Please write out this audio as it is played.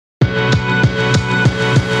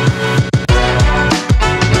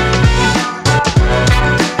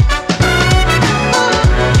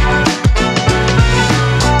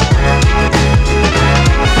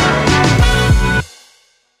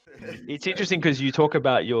It's interesting because you talk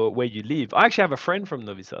about where you live. I actually have a friend from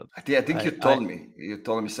Novi Sad. I think you told me. You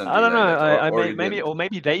told me something. I don't know. Like that,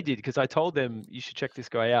 maybe they did, because I told them you should check this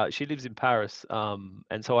guy out. She lives in Paris,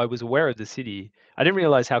 and so I was aware of the city. I didn't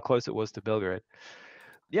realize how close it was to Belgrade.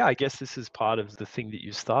 Yeah, I guess this is part of the thing that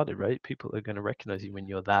you started, right? People are going to recognize you when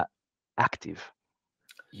you're that active.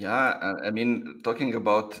 Yeah, I mean, talking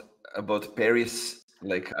about Paris,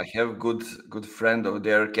 like I have good friend over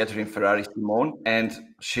there, Catherine Ferrari Simone, and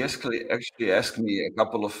she actually asked me a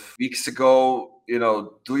couple of weeks ago,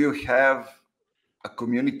 do you have a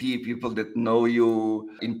community, people that know you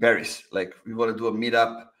in Paris? Like, we want to do a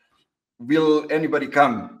meetup. Will anybody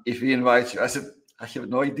come if we invite you? I said, I have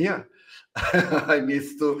no idea. I need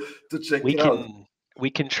to check it out. We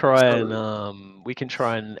can try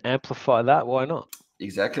and amplify that. Why not?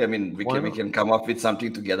 Exactly. I mean, we can come up with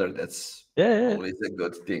something together. That's always a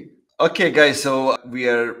good thing. Okay, guys. So we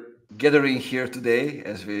are gathering here today,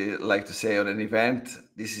 as we like to say, on an event.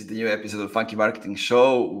 This is the new episode of Funky Marketing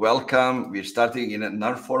Show. Welcome. We're starting in a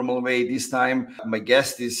non-formal way this time. My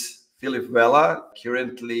guest is Philippe Vella,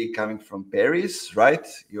 currently coming from Paris, right?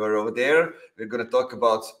 You are over there. We're going to talk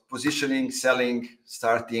about positioning, selling,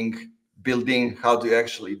 starting, building. How do you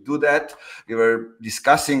actually do that? We were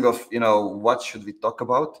discussing of, what should we talk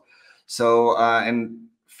about? So, and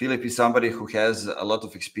Philippe is somebody who has a lot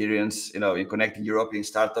of experience, in connecting European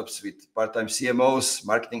startups with part-time CMOs,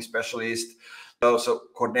 marketing specialists, also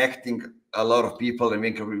connecting a lot of people and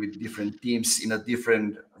working with different teams in a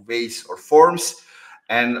different ways or forms,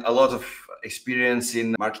 and a lot of experience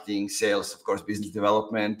in marketing, sales, of course, business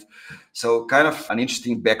development. So kind of an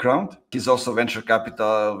interesting background. He's also venture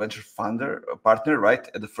partner, right?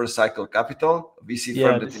 At the First Cycle Capital, VC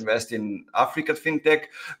firm that invests in African Fintech.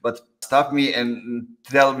 But stop me and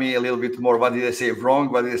tell me a little bit more. What did I say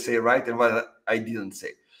wrong? What did I say right? And what I didn't say?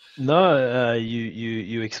 No,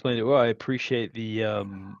 you explained it well. I appreciate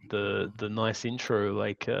the nice intro,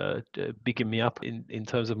 like bigging me up in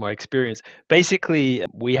terms of my experience. Basically,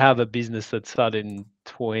 we have a business that started in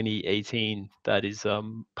 2018 that is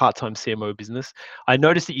part-time CMO business. I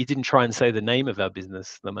noticed that you didn't try and say the name of our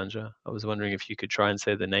business, Nemanja. I was wondering if you could try and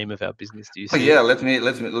say the name of our business. Do you see? Yeah, let me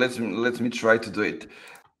try to do it.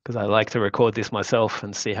 Because I like to record this myself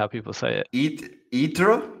and see how people say it.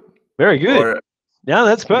 iytro? Very good. Yeah,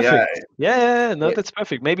 that's perfect. Yeah, no, yeah. That's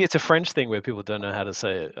perfect. Maybe it's a French thing where people don't know how to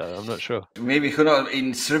say it. I'm not sure. Maybe,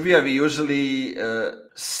 in Serbia, we usually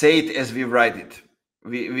say it as we write it.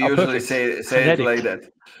 We usually say it like that.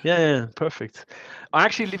 Yeah, perfect. I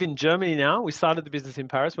actually live in Germany now. We started the business in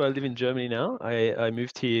Paris, but I live in Germany now. I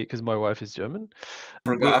moved here because my wife is German.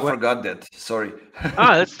 I forgot that. Sorry.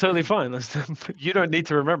 That's totally fine. You don't need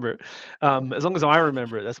to remember it. As long as I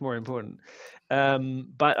remember it, that's more important.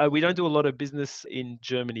 But we don't do a lot of business in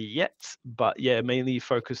Germany yet. But yeah, mainly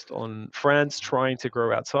focused on France, trying to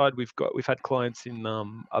grow outside. We've had clients in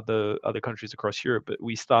other countries across Europe, but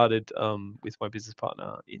we started with my business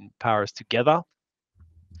partner in Paris together.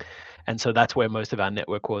 And so that's where most of our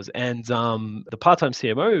network was. And the part-time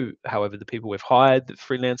CMO, however, the people we've hired, the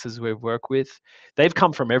freelancers we've worked with, they've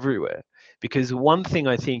come from everywhere. Because one thing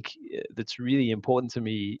I think that's really important to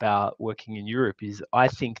me about working in Europe is I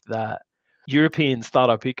think that European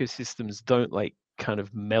startup ecosystems don't kind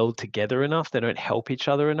of meld together enough. They don't help each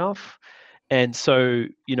other enough. And so,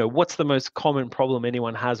 what's the most common problem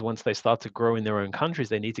anyone has once they start to grow in their own countries?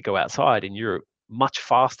 They need to go outside. In Europe, much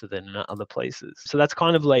faster than in other places. So that's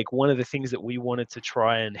kind of like one of the things that we wanted to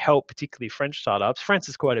try and help, particularly French startups. France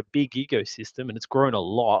is quite a big ecosystem and it's grown a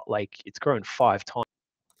lot. Like it's grown 5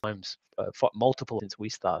 times, multiple since we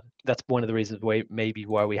started. That's one of the reasons why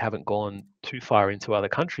we haven't gone too far into other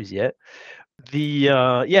countries yet.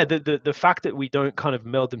 The fact that we don't kind of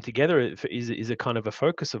meld them together is a kind of a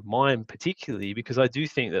focus of mine, particularly because I do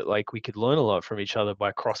think that we could learn a lot from each other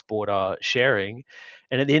by cross-border sharing.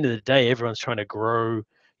 And at the end of the day, everyone's trying to grow,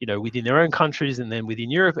 within their own countries and then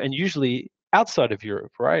within Europe and usually outside of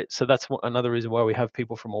Europe, right? So that's another reason why we have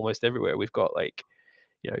people from almost everywhere. We've got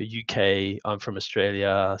UK, I'm from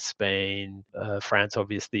Australia, Spain, France,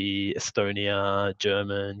 obviously, Estonia,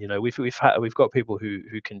 German. We've got people who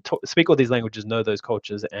can speak all these languages, know those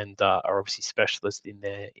cultures, and are obviously specialists in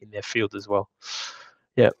their field as well.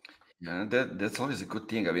 Yeah. Yeah, that's always a good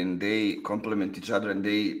thing. I mean, they complement each other and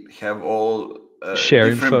they have all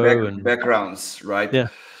different backgrounds, right? Yeah.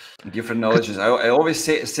 Different knowledges. I always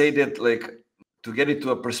say that to get into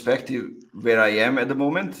a perspective where I am at the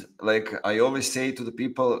moment, I always say to the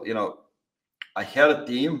people, I had a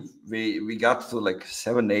team. We got to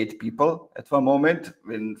 7, 8 people at one moment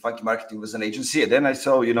when Funky Marketing was an agency. And then I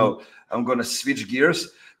saw, I'm going to switch gears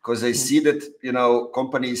because I see that, you know,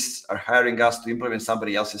 companies are hiring us to implement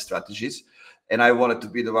somebody else's strategies. And I wanted to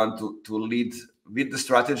be the one to lead with the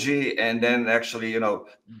strategy, and then actually, you know,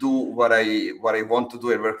 do what I want to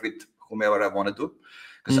do and work with whomever I want to do.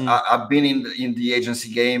 Because I've been in the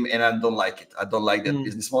agency game and I don't like it. I don't like that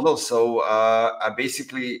business model. So I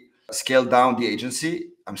basically scaled down the agency.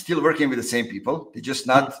 I'm still working with the same people. They're just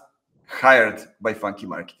not hired by Funky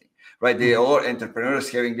Marketing, right? They are all entrepreneurs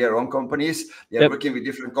having their own companies. They are working with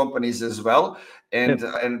different companies as well.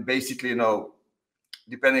 And basically, you know,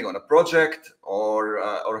 depending on a project or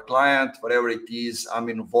a client, whatever it is, I'm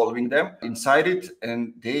involving them inside it,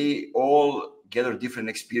 and they all gather different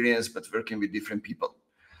experience, but working with different people.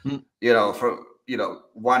 You know,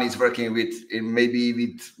 one is working with maybe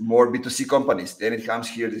with more B2C companies. Then it comes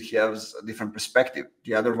here that he has a different perspective.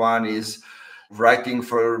 The other one is writing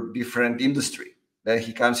for different industry. Then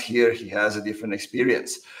he comes here, he has a different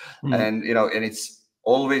experience, and you know, and it's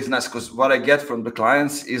always nice because what I get from the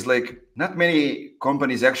clients is like not many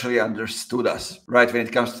companies actually understood us, right? When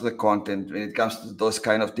it comes to the content, when it comes to those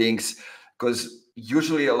kind of things, because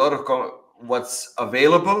usually a lot of what's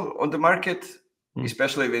available on the market,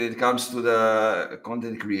 especially when it comes to the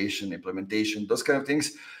content creation, implementation, those kind of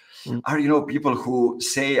things, are, you know, people who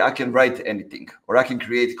say I can write anything or I can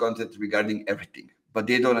create content regarding everything, but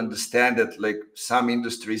they don't understand that like some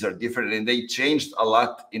industries are different and they changed a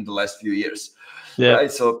lot in the last few years.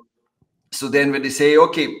 Right. So then when they say,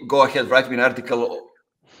 okay, go ahead, write me an article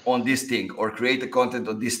on this thing or create a content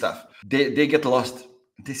on this stuff, they get lost.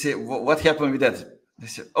 They say, what happened with that? They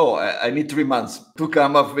say, oh, I need 3 months to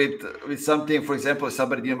come up with something. For example,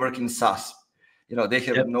 somebody didn't work in SaaS. You know, they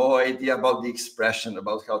have no idea about the expression,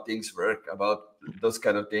 about how things work, about those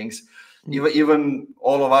kind of things. Even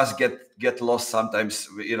all of us get lost sometimes.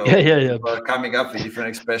 You know, people are coming up with different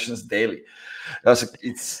expressions daily.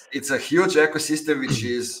 It's a huge ecosystem which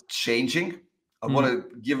is changing. I want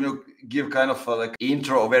to give kind of a, like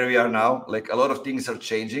intro of where we are now. Like a lot of things are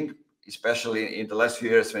changing, especially in the last few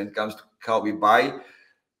years when it comes to how we buy.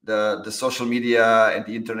 The social media and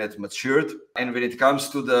the internet matured, and when it comes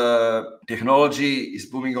to the technology, is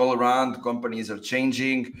booming all around. Companies are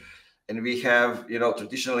changing. And we have, you know,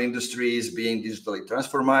 traditional industries being digitally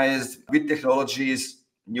transformed with technologies,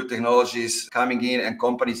 new technologies coming in, and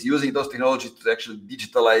companies using those technologies to actually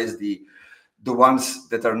digitalize the ones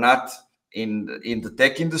that are not in the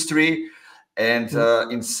tech industry. And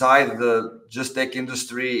inside the just tech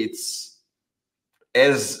industry, it's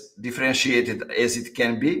as differentiated as it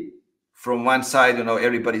can be. From one side, you know,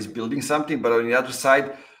 everybody's building something, but on the other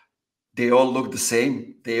side, they all look the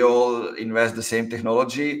same. They all invest the same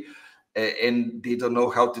technology. And they don't know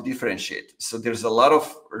how to differentiate. So there's a lot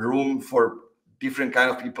of room for different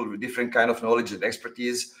kind of people with different kind of knowledge and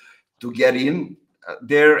expertise to get in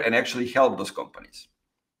there and actually help those companies.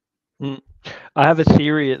 I have a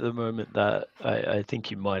theory at the moment that I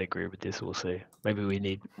think you might agree with this. We'll see. Maybe we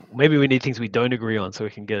need things we don't agree on so we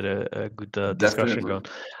can get a good discussion going.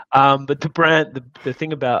 But the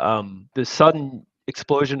thing about the sudden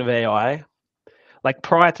explosion of AI. Like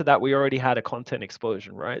prior to that, we already had a content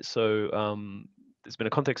explosion, right? So there's been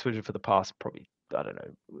a content explosion for the past probably, I don't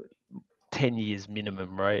know, 10 years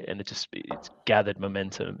minimum, right? And it's gathered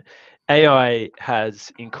momentum. AI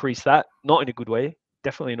has increased that, not in a good way,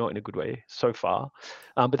 definitely not in a good way so far,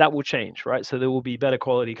 but that will change, right? So there will be better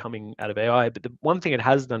quality coming out of AI. But the one thing it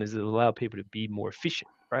has done is it allowed people to be more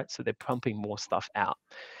efficient, right? So they're pumping more stuff out.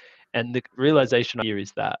 And the realization here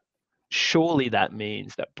is that surely that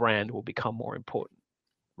means that brand will become more important,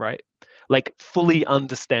 right? Like fully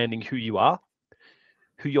understanding who you are,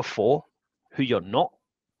 who you're for, who you're not,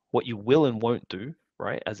 what you will and won't do,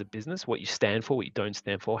 right? As a business, what you stand for, what you don't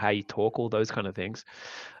stand for, how you talk, all those kind of things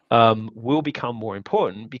will become more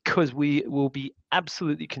important because we will be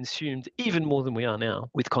absolutely consumed even more than we are now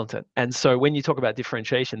with content. And so when you talk about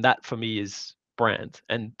differentiation, that for me is brand.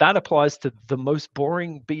 And that applies to the most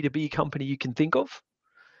boring B2B company you can think of.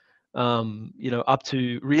 You know, up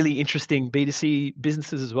to really interesting B2C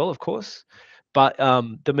businesses as well, of course. But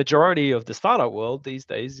the majority of the startup world these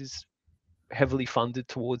days is heavily funded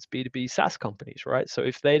towards B2B SaaS companies, right? So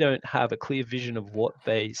if they don't have a clear vision of what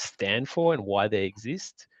they stand for and why they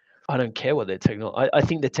exist, I don't care what their technology. I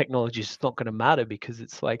think the technology is not going to matter because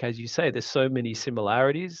it's like, as you say, there's so many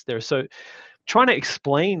similarities. Trying to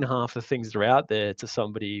explain half the things that are out there to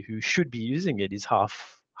somebody who should be using it is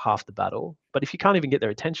half the battle. But if you can't even get their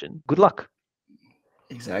attention, good luck.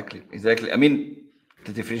 Exactly. I mean,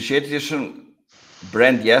 the differentiation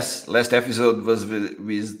brand, yes. Last episode was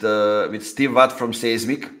with Steve Watt from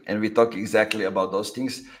Seismic, and we talk exactly about those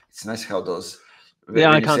things. It's nice how those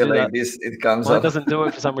Yeah, I can't do like that. this, it comes Mine up. doesn't do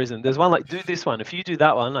it for some reason. There's one like, do this one. If you do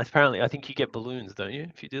that one, apparently, I think you get balloons, don't you?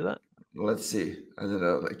 If you do that. Let's see. I don't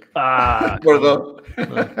know. Like for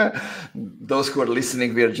those who are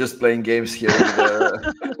listening, we are just playing games here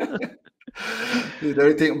with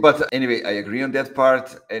everything. But anyway, I agree on that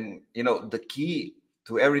part. And the key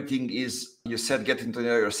to everything is, you said, getting to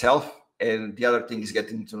know yourself, and the other thing is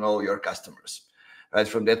getting to know your customers. Right,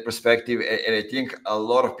 from that perspective, and I think a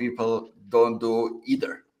lot of people don't do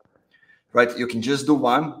either. Right, you can just do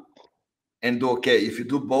one and do okay. If you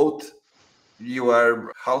do both, you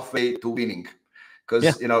are halfway to winning.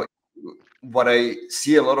 Because what I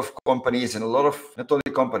see a lot of companies, and a lot of, not only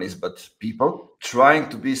companies but people, trying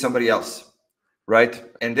to be somebody else, right?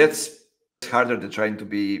 And that's harder than trying to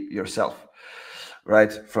be yourself,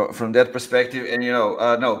 right? From that perspective. And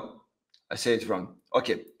no, I say it wrong.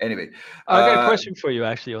 Okay, anyway, I got a question for you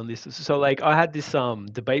actually on this. So like, I had this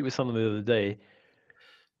debate with someone the other day.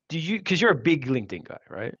 Do you, because you're a big LinkedIn guy,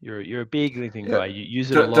 right? You're a big LinkedIn guy. You use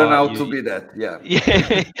it a lot. Turn out to be that, yeah.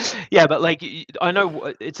 Yeah, but like, I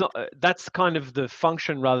know it's not. That's kind of the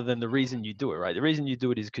function rather than the reason you do it, right? The reason you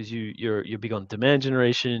do it is because you're big on demand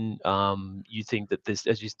generation. You think that this,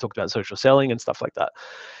 as you talked about, social selling and stuff like that.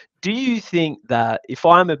 Do you think that if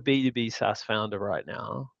I'm a B2B SaaS founder right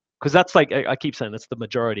now, because that's like, I keep saying that's the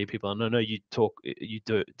majority of people, and I know you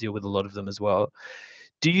do deal with a lot of them as well.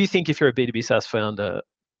 Do you think if you're a B2B SaaS founder,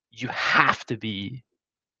 you have to be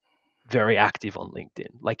very active on LinkedIn?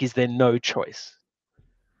 Like, is there no choice?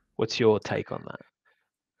 What's your take on that?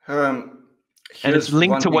 And it's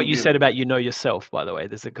linked to what you said about yourself, by the way.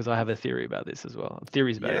 There's because I have a theory about this as well.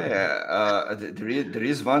 Theories about everything. There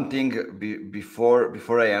is one thing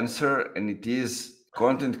before I answer, and it is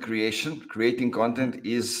content creation. Creating content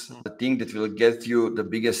is the thing that will get you the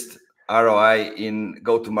biggest ROI in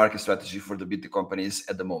go-to-market strategy for the B2B companies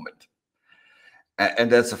at the moment. And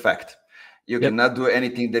that's a fact. You cannot do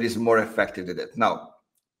anything that is more effective than that. Now,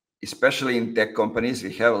 especially in tech companies,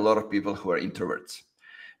 we have a lot of people who are introverts.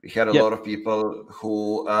 We had a lot of people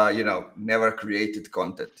who, never created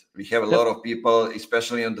content. We have a lot of people,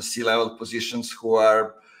 especially on the C-level positions, who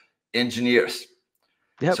are engineers.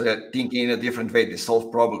 So they're thinking in a different way. They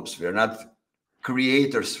solve problems. We're not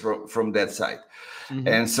creators from that side.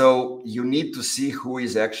 And so you need to see who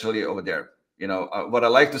is actually over there. What I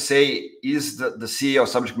like to say is the CEO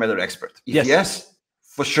subject matter expert. If yes,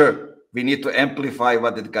 for sure, we need to amplify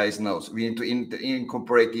what that guy knows. We need to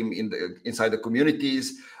incorporate him inside the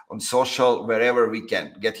communities, on social, wherever we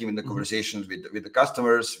can. Get him in the conversations with the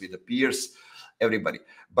customers, with the peers, everybody.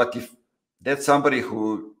 But if that's somebody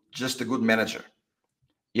who just a good manager,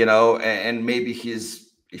 and maybe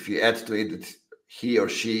if you add to it that he or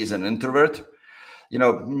she is an introvert,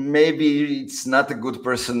 maybe it's not a good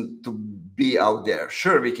person to be out there.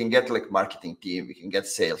 Sure, we can get like marketing team, we can get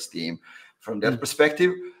sales team from that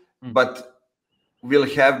perspective, but we'll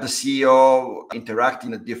have the CEO interact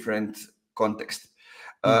in a different context.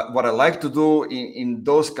 What I like to do in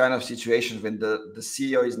those kind of situations, when the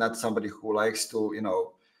CEO is not somebody who likes to,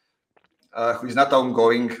 who is not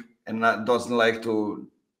ongoing and doesn't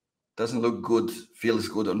look good, feels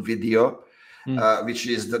good on video, which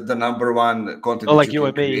is the number one content that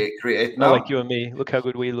you can create now. Not like you and me. Look how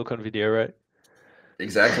good we look on video, right?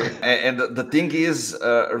 Exactly. And the thing is,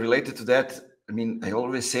 related to that, I mean, I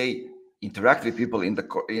always say, interact with people in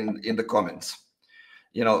the comments.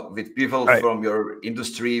 With people from your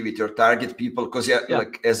industry, with your target people, because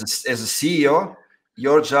like as a CEO,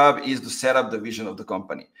 your job is to set up the vision of the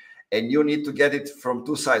company, and you need to get it from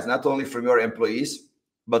two sides, not only from your employees,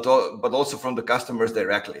 but also from the customers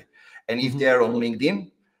directly. And if they are on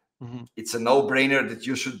LinkedIn, it's a no-brainer that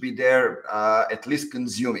you should be there, at least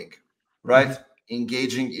consuming, right?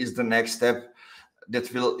 Engaging is the next step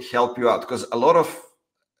that will help you out, because a lot of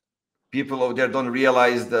people over there don't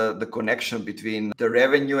realize the connection between the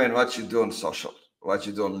revenue and what you do on social, what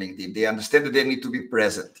you do on LinkedIn. They understand that they need to be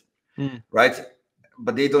present, right?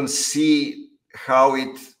 But they don't see how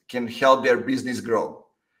it can help their business grow.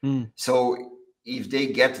 So if they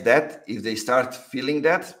get that, if they start feeling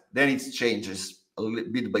that, then it changes a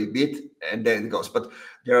little bit by bit, and then it goes. But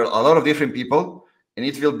there are a lot of different people, and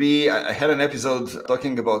it will be, I had an episode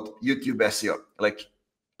talking about YouTube SEO. Like,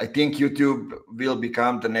 I think YouTube will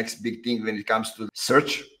become the next big thing when it comes to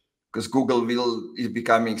search, because Google is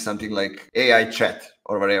becoming something like AI chat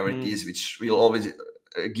or whatever it is, which will always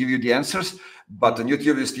give you the answers. But on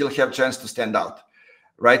YouTube, you still have a chance to stand out,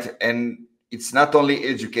 right? And it's not only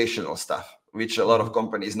educational stuff, which a lot of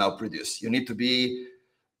companies now produce. You need to be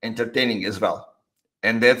entertaining as well.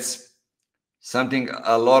 And that's something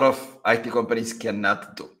a lot of IT companies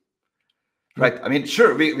cannot do. Right. I mean,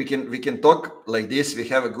 sure, we can talk like this. We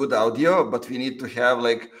have a good audio, but we need to have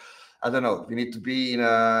like, I don't know, we need to be in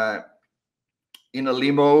a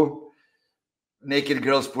limo, naked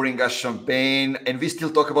girls pouring us champagne, and we still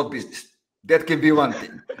talk about business. That can be one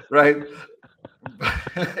thing, right?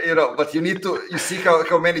 But you see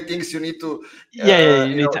how many things you need to you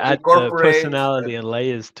need to add incorporate personality and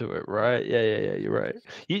layers to it, right? Yeah, you're right.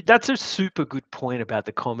 That's a super good point about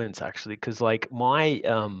the comments, actually, because like my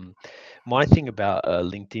thing about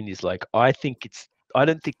LinkedIn is like I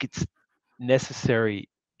don't think it's necessary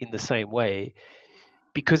in the same way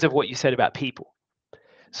because of what you said about people.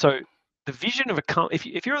 So the vision of a company,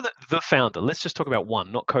 if you're the founder, let's just talk about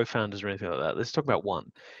one, not co-founders or anything like that. Let's talk about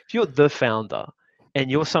one. If you're the founder and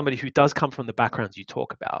you're somebody who does come from the backgrounds you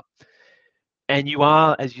talk about, and you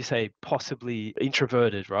are, as you say, possibly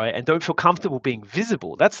introverted, right? And don't feel comfortable being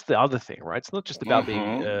visible. That's the other thing, right? It's not just about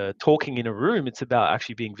being talking in a room. It's about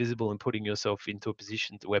actually being visible and putting yourself into a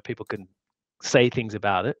position where people can say things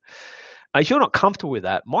about it. If you're not comfortable with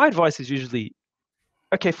that, my advice is usually,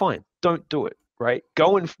 okay, fine, don't do it, right?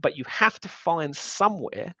 But you have to find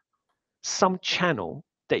somewhere, some channel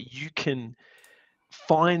that you can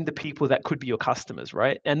find the people that could be your customers,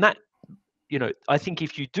 right? And that, I think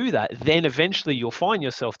if you do that, then eventually you'll find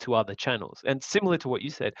yourself to other channels. And similar to what you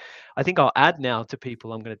said, I think I'll add now to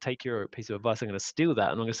people, I'm going to take your piece of advice, I'm going to steal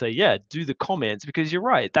that, and I'm going to say, yeah, do the comments, because you're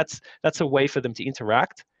right. That's a way for them to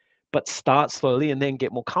interact, but start slowly and then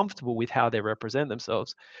get more comfortable with how they represent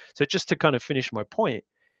themselves. So just to kind of finish my point,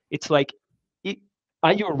 it's like,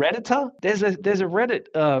 are you a Redditor? There's a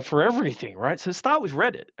Reddit for everything, right? So start with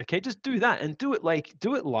Reddit, okay? Just do that and do it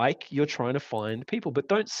like you're trying to find people, but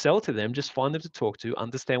don't sell to them. Just find them to talk to,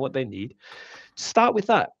 understand what they need. Start with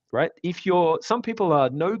that, right? Some people are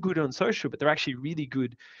no good on social, but they're actually really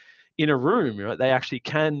good in a room, right? They actually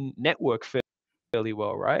can network fairly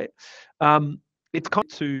well, right? It's kind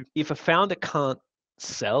of to, if a founder can't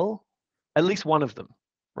sell, at least one of them,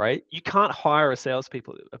 right? You can't hire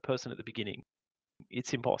a person at the beginning.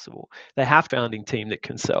 It's impossible. They have a founding team that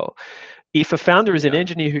can sell. If a founder is an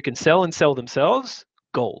engineer who can sell and sell themselves,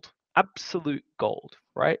 gold, absolute gold,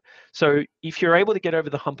 right? So if you're able to get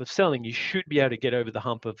over the hump of selling, you should be able to get over the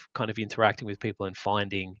hump of kind of interacting with people and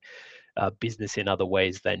finding business in other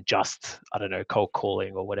ways than just, I don't know, cold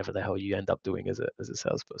calling or whatever the hell you end up doing as a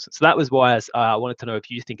salesperson. So that was why I wanted to know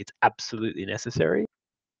if you think it's absolutely necessary.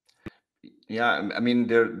 Yeah, I mean,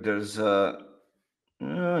 there's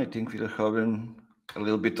I think we're having a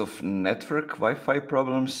little bit of network Wi-Fi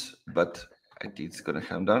problems, but I think it's gonna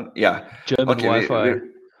come down. Yeah, German Wi-Fi.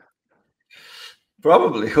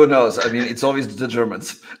 Probably, who knows? I mean, it's always the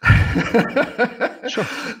Germans. Sure.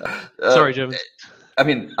 Sorry, Germans. I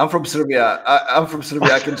mean, I'm from Serbia. I'm from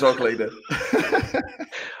Serbia. I can talk like that.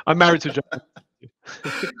 I'm married to a German.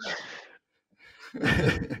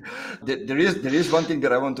 There is one thing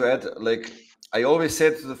that I want to add. Like I always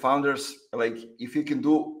said to the founders, like if you can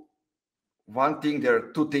do one thing, there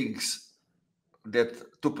are two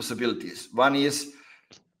possibilities. One is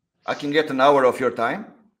I can get an hour of your time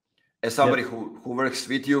as somebody who works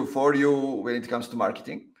with you, for you when it comes to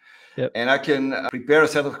marketing. And I can prepare a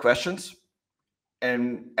set of questions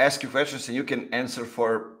and ask you questions, and you can answer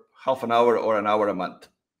for half an hour or an hour a month.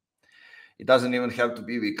 It doesn't even have to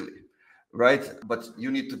be weekly, right? But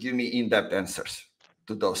you need to give me in-depth answers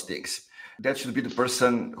to those things. That should be the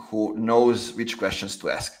person who knows which questions to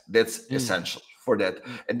ask. That's essential for that.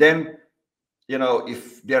 And then,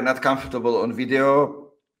 if they're not comfortable on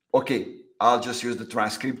video, okay, I'll just use the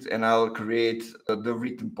transcript and I'll create the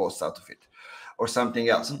written post out of it or something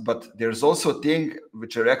else. But there's also a thing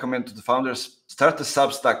which I recommend to the founders: start a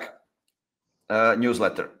Substack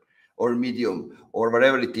newsletter or Medium or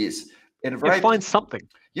whatever it is, and find something.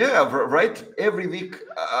 Yeah, write every week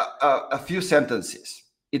a few sentences.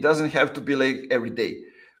 It doesn't have to be like every day.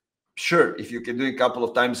 Sure, if you can do it a couple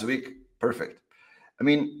of times a week, perfect. I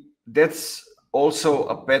mean, that's also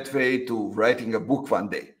a pathway to writing a book one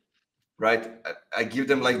day, right? I give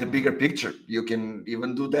them like the bigger picture. You can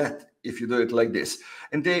even do that if you do it like this.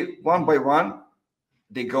 And they, one by one,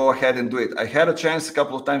 they go ahead and do it. I had a chance a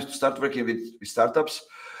couple of times to start working with startups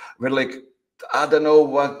where like, I don't know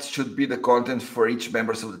what should be the content for each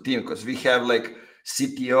members of the team, because we have like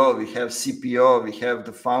CTO, we have CPO, we have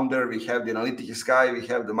the founder, we have the analytics guy, we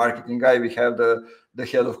have the marketing guy, we have the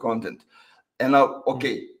head of content. And now,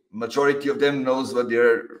 okay, majority of them knows what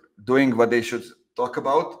they're doing, what they should talk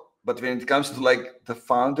about. But when it comes to like the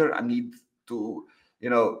founder, I need to,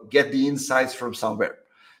 get the insights from somewhere,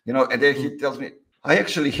 and then he tells me, I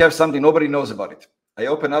actually have something, nobody knows about it. I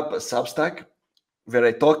open up a Substack where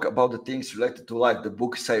I talk about the things related to life, the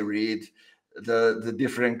books I read, the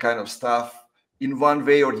different kind of stuff. in one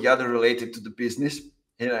way or the other related to the business.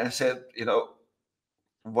 And I said,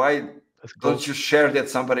 why don't you share that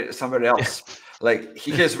somewhere else? Yeah. Like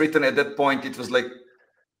he has written at that point, it was like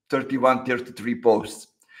 31, 33 posts,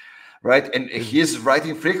 right? And he's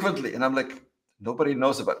writing frequently. And I'm like, nobody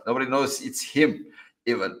knows it's him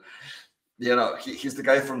even. He's the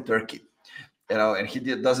guy from Turkey, and he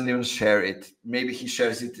doesn't even share it. Maybe he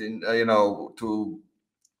shares it in, to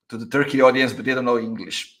the Turkey audience, but they don't know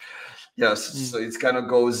English. Yes. So it kind of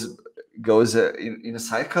goes in a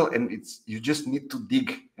cycle, and you just need to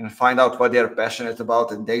dig and find out what they're passionate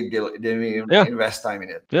about, and they invest time in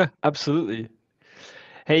it. Yeah, absolutely.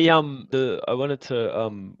 Hey, I wanted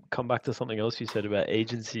to come back to something else you said about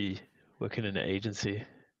working in an agency,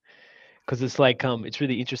 because it's like it's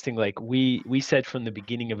really interesting. Like we said from the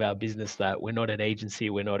beginning of our business that we're not an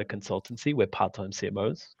agency, we're not a consultancy, we're part-time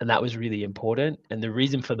CMOs, and that was really important. And the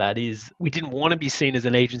reason for that is we didn't want to be seen as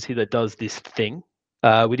an agency that does this thing.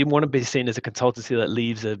 We didn't want to be seen as a consultancy that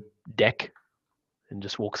leaves a deck and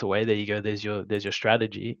just walks away. There you go. There's your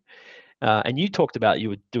strategy. And you talked about you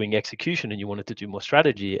were doing execution and you wanted to do more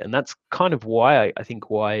strategy, and that's kind of why I think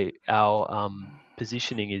our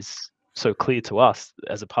positioning is so clear to us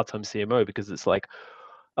as a part-time CMO, because it's like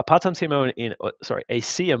a part-time CMO a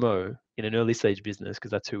CMO in an early stage business,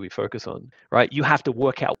 because that's who we focus on, right? You have to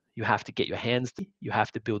work out, you have to get your hands, you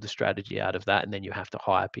have to build a strategy out of that, and then you have to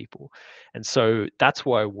hire people. And so that's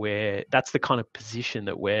why that's the kind of position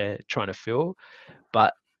that we're trying to fill.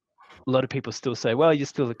 But a lot of people still say, well, you're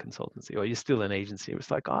still a consultancy or you're still an agency.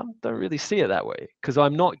 It's like, I don't really see it that way, because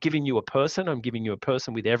I'm not giving you a person. I'm giving you a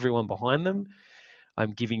person with everyone behind them.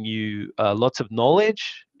 I'm giving you lots of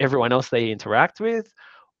knowledge, everyone else they interact with,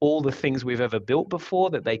 all the things we've ever built before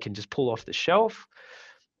that they can just pull off the shelf.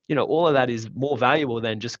 All of that is more valuable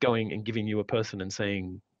than just going and giving you a person and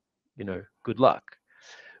saying, good luck.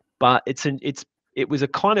 But it was a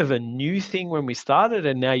kind of a new thing when we started,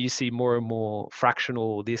 and now you see more and more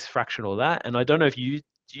fractional this, fractional that. And I don't know if you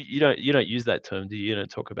don't use that term, do you? You don't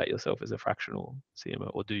talk about yourself as a fractional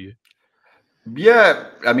CMO, or do you? Yeah,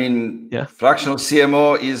 I mean, fractional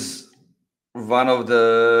CMO is one of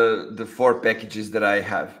the 4 packages that I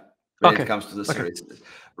have when it comes to the services,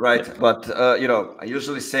 right? Yeah. But I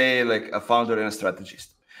usually say like a founder and a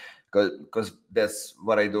strategist, because that's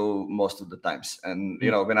what I do most of the times. And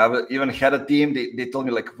when I even had a team, they told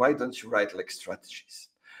me like, why don't you write like strategies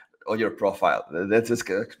on your profile? That's just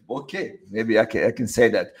okay. Maybe I can say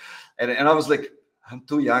that. And I was like, I'm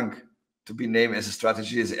too young to be named as a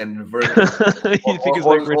strategist and work on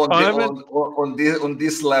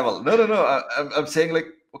this level. No. I'm saying like,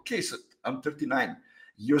 okay, so I'm 39.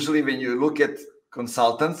 Usually when you look at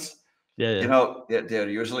consultants, they're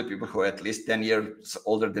usually people who are at least 10 years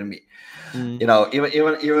older than me.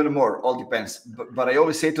 Even more, all depends. But I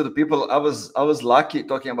always say to the people, I was lucky,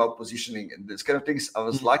 talking about positioning and this kind of things. I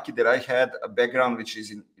was lucky that I had a background which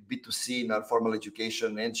is in B2C, non-formal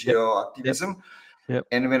education, NGO activism. Yep.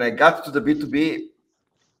 And when I got to the B2B,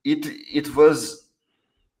 it was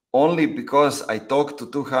only because I talked to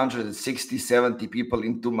 260, 70 people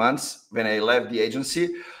in 2 months when I left the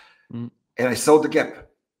agency, and I saw the gap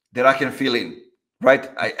that I can fill in, right?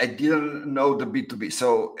 I didn't know the B2B.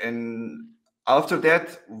 So, and after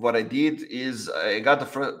that, what I did is I got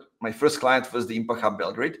my first client was the Impact Hub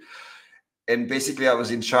Belgrade. And basically I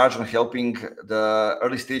was in charge of helping the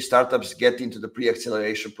early stage startups get into the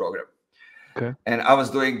pre-acceleration program. Okay. And I was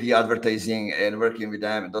doing the advertising and working with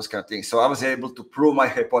them and those kind of things. So I was able to prove my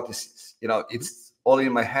hypothesis. It's all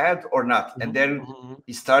in my head or not. And then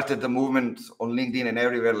it started the movement on LinkedIn and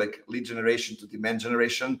everywhere, like lead generation to demand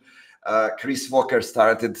generation. Chris Walker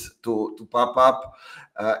started to pop up,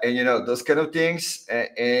 and those kind of things.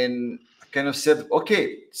 And I kind of said,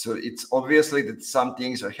 okay, so it's obviously that some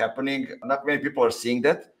things are happening. Not many people are seeing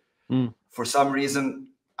that. For some reason,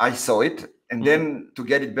 I saw it. And then to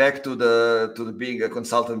get it back to the being a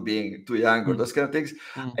consultant, being too young or those kind of things,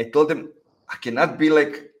 I told them I cannot be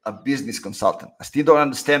like a business consultant. I still don't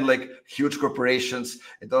understand like huge corporations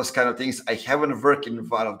and those kind of things. I haven't worked in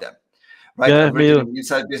one of them, right? Yeah, I've worked in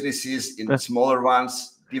inside businesses, in smaller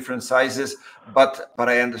ones, different sizes, but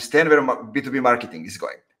I understand where B2B marketing is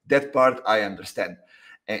going. That part I understand.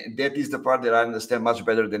 And that is the part that I understand much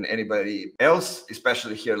better than anybody else,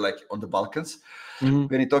 especially here, like on the Balkans.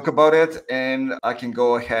 When you talk about it, and I can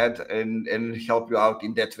go ahead and help you out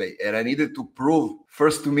in that way. And I needed to prove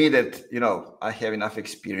first to me that, I have enough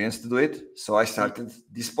experience to do it. So I started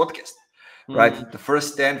this podcast, right? The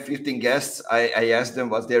first 10, 15 guests, I asked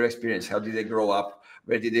them what's their experience. How did they grow up?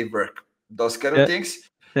 Where did they work? Those kind of things.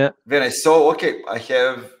 Yeah. When I saw, okay, I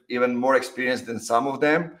have even more experienced than some of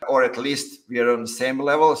them, or at least we are on the same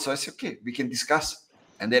level. So I said, okay, we can discuss.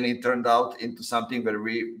 And then it turned out into something where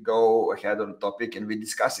we go ahead on the topic and we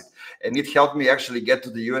discuss it. And it helped me actually get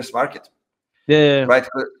to the US market. Yeah. Right.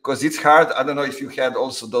 Because it's hard. I don't know if you had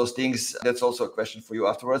also those things. That's also a question for you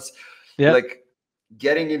afterwards. Yeah. Like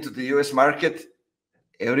getting into the US market,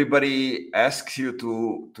 everybody asks you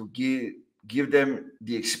to give them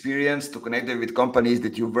the experience, to connect them with companies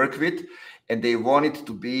that you work with. And they want it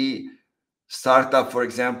to be startup, for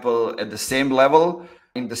example, at the same level,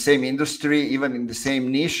 in the same industry, even in the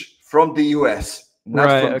same niche from the US, not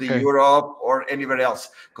from the Europe or anywhere else,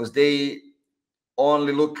 because they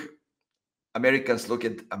only Americans look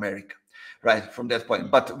at America, right? From that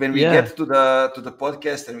point. But when we get to the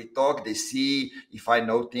podcast and we talk, they see if I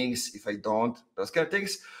know things, if I don't, those kind of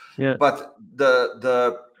things. Yeah. But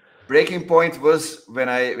the breaking point was when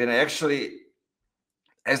I actually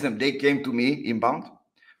asked them. They came to me inbound.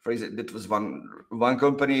 For example, that was one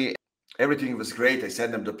company. Everything was great. I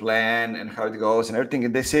sent them the plan and how it goes and everything.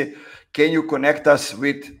 And they say, can you connect us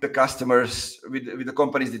with the customers, with the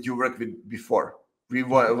companies that you worked with before? We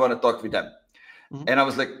want to talk with them. Mm-hmm. And I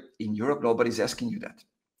was like, in Europe, nobody's asking you that,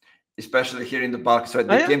 especially here in the Balkans. Right?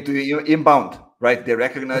 They came to you inbound, right? They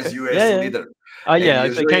recognize you as a leader.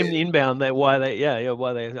 If they came inbound, why they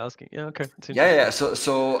asking? Yeah, okay. Yeah.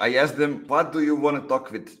 So I asked them, what do you want to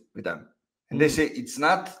talk with them? And they say it's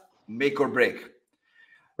not make or break,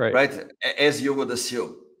 right? As you would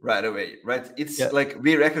assume right away, right? It's like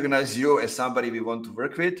we recognize you as somebody we want to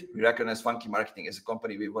work with. We recognize Funky Marketing as a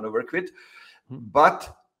company we want to work with,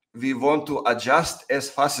 but we want to adjust as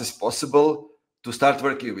fast as possible to start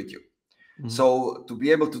working with you. Mm-hmm. So to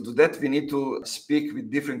be able to do that, we need to speak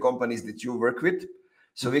with different companies that you work with,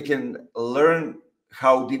 so we can learn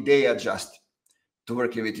how did they adjust to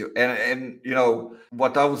working with you. And you know,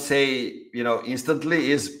 what I would say, you know,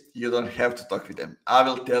 instantly is you don't have to talk with them. I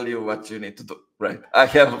will tell you what you need to do, right? I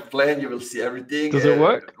have a plan. You will see everything. Does it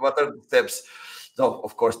work? What are the steps? So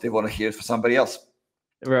of course they want to hear it for somebody else.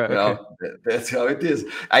 Right. You know, that's how it is.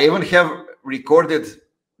 I even have recorded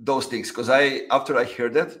those things because after I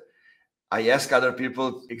heard that, I asked other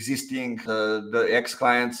people, existing the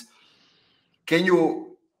ex-clients, can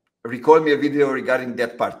you record me a video regarding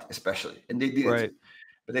that part, especially? And they did it.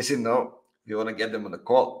 But they said, no, we want to get them on a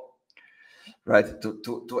call, right?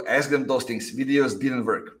 To ask them those things. Videos didn't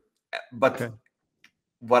work. But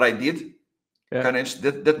what I did, kind of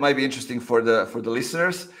that might be interesting for the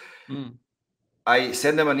listeners. I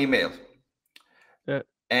sent them an email.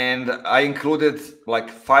 And I included like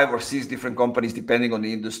 5 or 6 different companies, depending on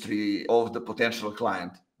the industry of the potential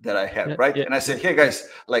client that I have, right? And I said, hey guys,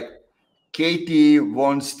 like Katie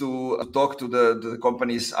wants to talk to the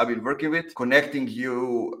companies I've been working with, connecting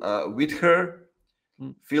you with her.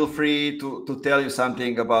 Feel free to tell you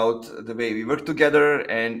something about the way we work together.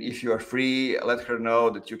 And if you are free, let her know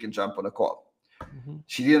that you can jump on a call. Mm-hmm.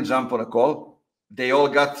 She didn't jump on a call. They all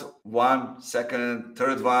got 1, 2nd,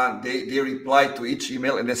 3rd one. They replied to each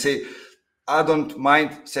email and they say, I don't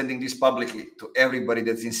mind sending this publicly to everybody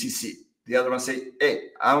that's in CC. The other one say, hey,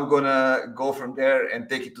 I'm going to go from there and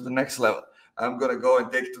take it to the next level. I'm going to go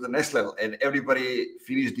and take it to the next level. And everybody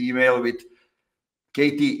finished the email with,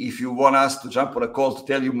 Katie, if you want us to jump on a call to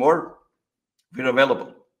tell you more, we're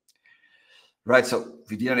available. Right. So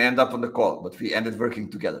we didn't end up on the call, but we ended working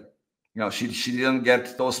together. You know, she didn't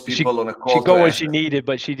get those people on a call. She got what she needed,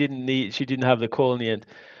 but she didn't have the call in the end.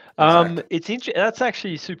 Exactly. It's interesting. That's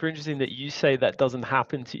actually super interesting that you say that doesn't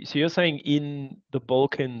happen to you. So you're saying in the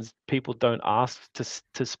Balkans, people don't ask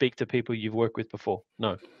to speak to people you've worked with before?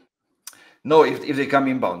 No. No, if they come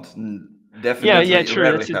inbound, definitely. Yeah, true.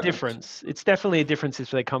 That's a difference. It's definitely a difference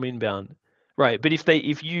if they come inbound, right? But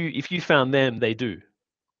if you found them, they do.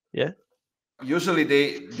 Yeah. Usually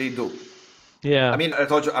they do. Yeah. I mean, I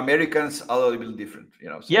told you, Americans are a little bit different, you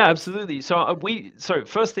know. Yeah, absolutely. So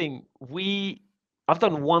first thing, I've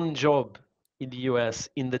done one job in the US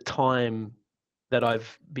in the time that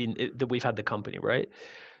we've had the company, right?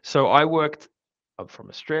 So I'm from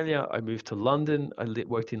Australia. I moved to London. I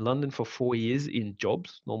worked in London for 4 years in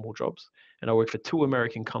normal jobs, and I worked for 2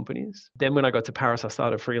 American companies. Then when I got to Paris, I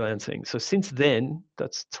started freelancing. So since then,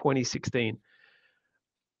 that's 2016.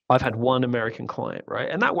 I've had 1 American client, right?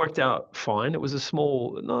 And that worked out fine. It was it's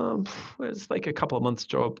like a couple of months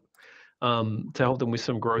job to help them with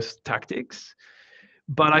some growth tactics.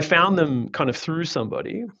 But I found them kind of through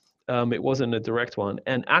somebody. It wasn't a direct one.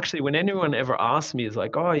 And actually, when anyone ever asks me, is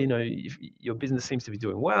like, oh, you know, your business seems to be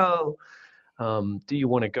doing well. Do you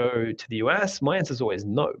want to go to the US? My answer is always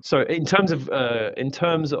no. So in terms of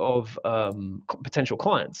potential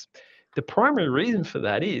clients, the primary reason for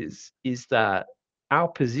that is that our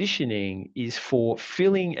positioning is for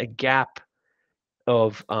filling a gap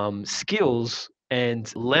of skills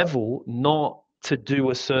and level, not to do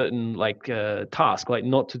a certain task, like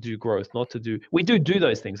not to do growth, not to do, we do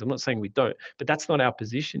those things. I'm not saying we don't, but that's not our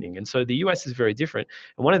positioning. And so the US is very different.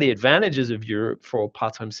 And one of the advantages of Europe for a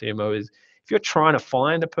part-time CMO is if you're trying to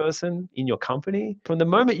find a person in your company, from the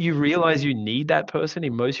moment you realize you need that person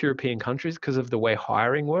in most European countries, because of the way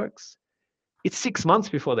hiring works, it's 6 months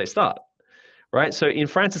before they start, right? So in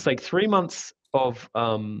France, it's like 3 months of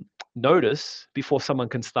notice before someone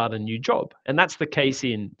can start a new job. And that's the case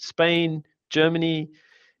in Spain, Germany,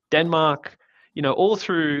 Denmark, all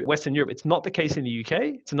through Western Europe. It's not the case in the UK.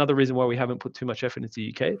 It's another reason why we haven't put too much effort into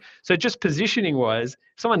the UK. So just positioning wise,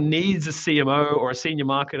 if someone needs a CMO or a senior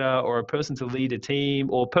marketer or a person to lead a team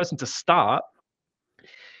or a person to start,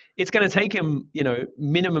 it's going to take him,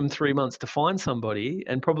 minimum 3 months to find somebody,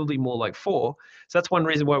 and probably more like 4. So that's one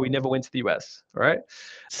reason why we never went to the US, right?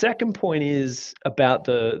 Second point is about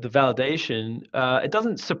the validation. It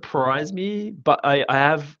doesn't surprise me, but I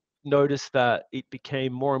have noticed that it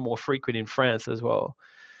became more and more frequent in France as well.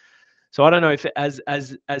 So I don't know if as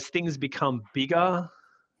things become bigger,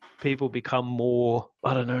 people become more,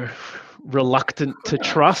 I don't know, reluctant to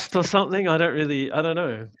trust or something. I don't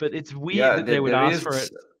know. But it's weird that they would ask for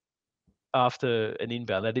it after an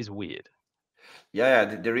inbound. That is weird. Yeah,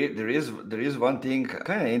 there is one thing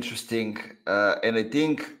kind of interesting, and I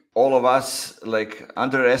think all of us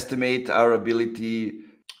underestimate our ability,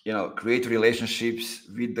 create relationships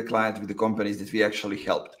with the client, with the companies that we actually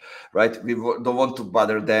helped, right? We don't want to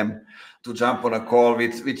bother them to jump on a call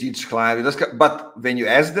with each client, but when you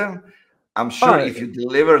ask them, I'm sure if you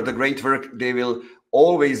deliver the great work, they will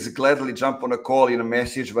always gladly jump on a call, in a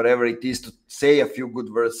message, whatever it is, to say a few good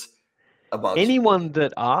words about anyone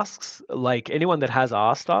that asks, anyone that has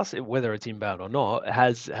asked us, whether it's inbound or not,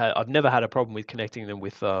 I've never had a problem with connecting them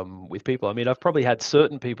with people. I mean, I've probably had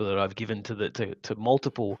certain people that I've given to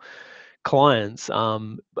multiple clients,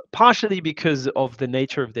 partially because of the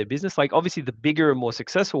nature of their business. Like obviously the bigger and more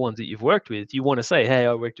successful ones that you've worked with, you want to say, hey,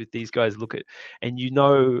 I worked with these guys, and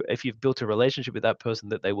if you've built a relationship with that person,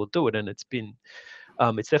 that they will do it. And it's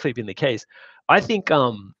definitely been the case. I think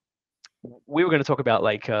we were going to talk about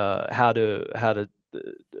how do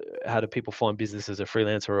people find business as a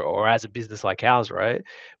freelancer or as a business like ours, right?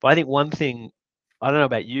 But I think one thing, I don't know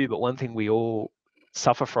about you, but one thing we all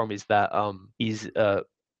suffer from is that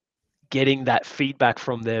getting that feedback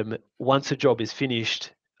from them once a job is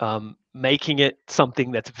finished, making it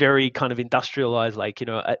something that's very kind of industrialized,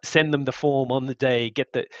 send them the form on the day,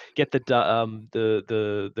 get the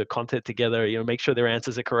content together, make sure their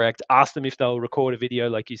answers are correct, ask them if they'll record a video,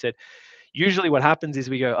 like you said. Usually what happens is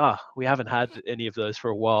we go, we haven't had any of those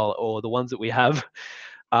for a while, or the ones that we have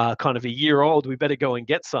are kind of a year old, we better go and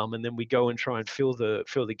get some, and then we go and try and fill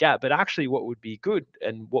the gap. But actually what would be good,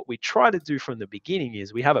 and what we try to do from the beginning,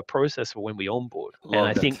 is we have a process for when we onboard.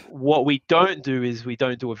 I think what we don't do is we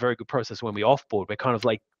don't do a very good process when we offboard. We're kind of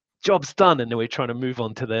like, job's done, and then we're trying to move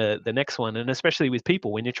on to the next one. And especially with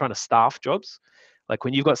people, when you're trying to staff jobs, like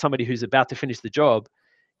when you've got somebody who's about to finish the job,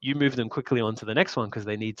 you move them quickly on to the next one because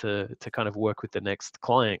they need to kind of work with the next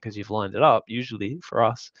client because you've lined it up, usually for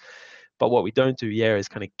us. But what we don't do, is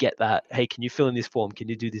kind of get that, hey, can you fill in this form? Can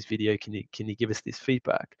you do this video? Can you give us this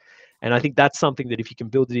feedback? And I think that's something that if you can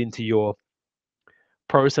build it into your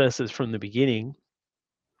processes from the beginning,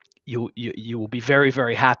 you will be very,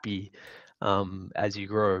 very happy as you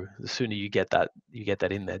grow. The sooner you get that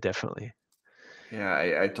in there, definitely.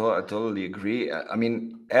 Yeah, I totally agree. I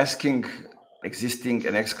mean, asking existing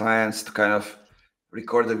and ex-clients to kind of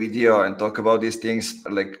record a video and talk about these things,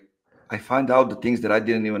 I find out the things that I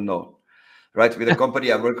didn't even know. Right, with a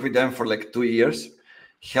company, I worked with them for 2 years,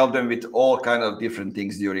 helped them with all kind of different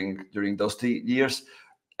things during those 2 years.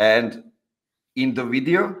 And in the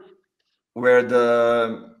video, where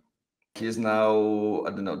he's now, I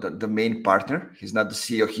don't know, the main partner, he's not the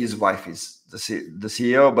CEO, his wife is the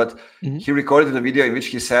CEO, but he recorded a video in which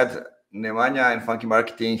he said, Nemanja and Funky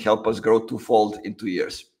Marketing help us grow twofold in 2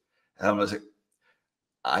 years. And I was like,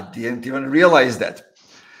 I didn't even realize that.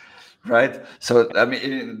 Right. So, I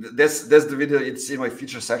mean, that's the video. It's in my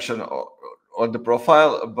feature section on the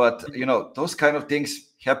profile. But, those kind of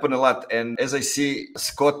things happen a lot. And as I see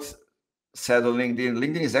Scott said on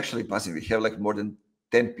LinkedIn is actually buzzing. We have more than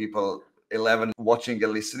 10 people, 11 watching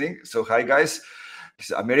and listening. So hi, guys.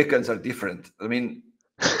 Americans are different. I mean,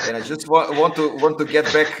 and I just want to get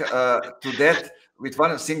back to that with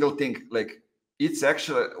one single thing. It's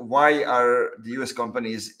actually, why are the US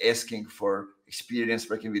companies asking for experience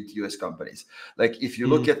working with US companies? If you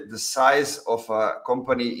look at the size of a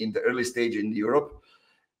company in the early stage in Europe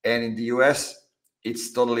and in the US,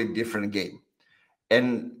 it's totally different game.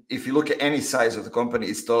 And if you look at any size of the company,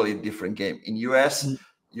 it's totally different game. In US,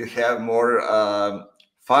 you have more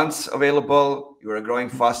funds available. You are growing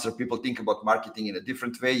faster. People think about marketing in a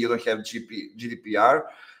different way. You don't have GDPR,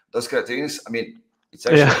 those kind of things. I mean, it's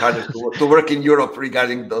actually harder to work in Europe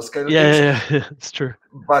regarding those kind of things. Yeah, it's true.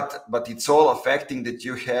 But it's all affecting that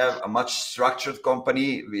you have a much structured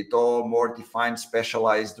company with all more defined,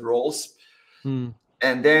 specialized roles. And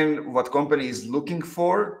then what company is looking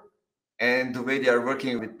for and the way they are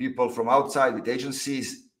working with people from outside, with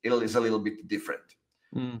agencies, it is a little bit different.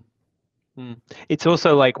 It's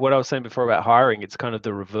also like what I was saying before about hiring. It's kind of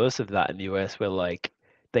the reverse of that in the US, where like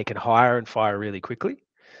they can hire and fire really quickly.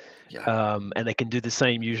 And they can do the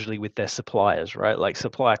same usually with their suppliers, right? Like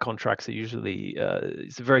supplier contracts are usually,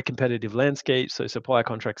 it's a very competitive landscape. So supplier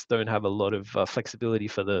contracts don't have a lot of flexibility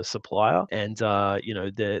for the supplier. And, you know,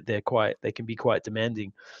 they can be quite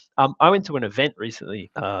demanding. I went to an event recently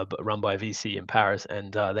run by VC in Paris,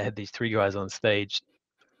 and they had these 3 guys on stage,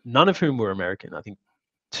 none of whom were American. I think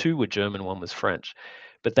 2 were German, 1 was French,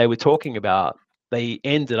 but they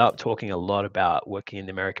ended up talking a lot about working in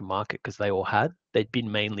the American market because they'd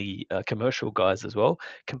been mainly commercial guys as well,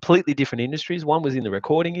 completely different industries. 1 was in the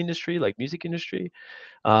recording industry, like music industry.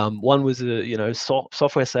 1 was,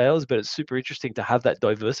 software sales, but it's super interesting to have that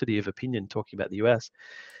diversity of opinion talking about the US.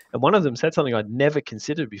 And one of them said something I'd never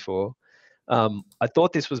considered before. I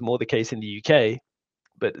thought this was more the case in the UK,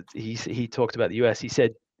 but he talked about the US. He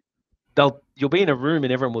said, you'll be in a room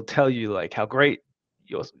and everyone will tell you like how great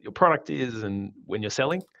your product is and when you're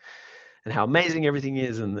selling and how amazing everything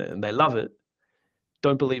is and they love it.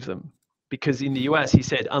 Don't believe them, because in the US, he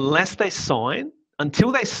said, until they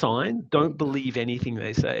sign, don't believe anything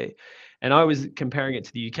they say. And I was comparing it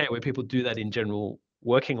to the UK, where people do that in general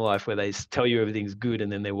working life, where they tell you everything's good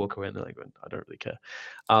and then they walk away and they're like, I don't really care.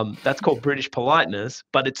 That's called British politeness,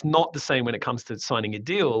 but it's not the same when it comes to signing a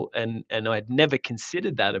deal. And I'd never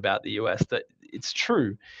considered that about the US, that it's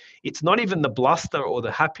true. It's not even the bluster or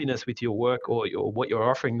the happiness with your work or what you're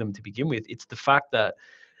offering them to begin with. It's the fact that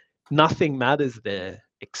nothing matters there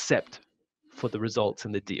except for the results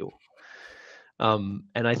and the deal. And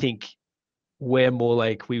I think we're more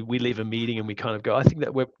like we leave a meeting and we kind of go, I think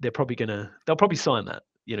that they'll probably sign that.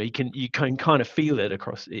 You know, you can kind of feel it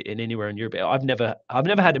across in anywhere in Europe. I've never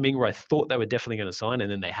had a meeting where I thought they were definitely going to sign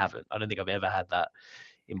and then they haven't. I don't think I've ever had that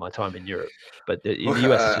in my time in Europe. But in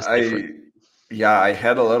the US, it's just different. I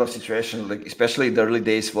had a lot of situations, like especially in the early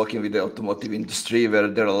days working with the automotive industry, where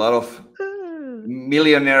there are a lot of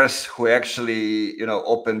millionaires who actually,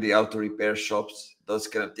 open the auto repair shops, those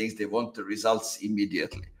kind of things. They want the results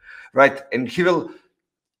immediately, right? And he will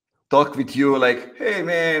talk with you like, hey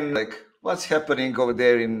man, like what's happening over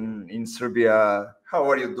there in Serbia? How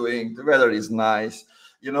are you doing? The weather is nice,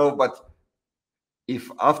 but if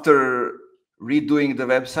after redoing the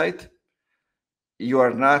website, you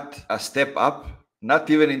are not a step up, not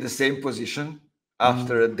even in the same position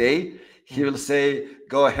after a day, he will say,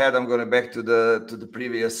 go ahead, I'm going back to the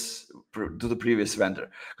previous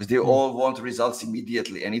vendor, because they all want results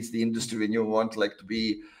immediately. And it's the industry when you want like to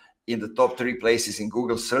be in the top 3 places in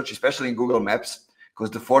Google search, especially in Google Maps,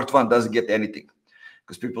 because the 4th one doesn't get anything,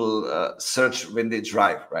 because people search when they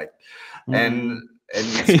drive, right? And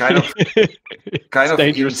it's kind of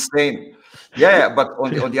insane. Yeah, but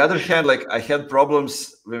on the other hand, like I had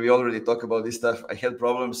problems when we already talk about this stuff. I had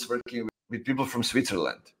problems working with people from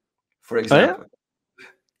Switzerland, for example.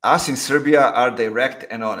 Us in Serbia are direct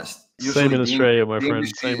and honest. Usually same in Australia, my friend.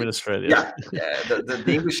 Same in Australia. Yeah. The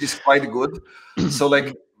English is quite good. So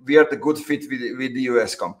like we are the good fit with the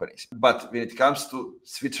US companies. But when it comes to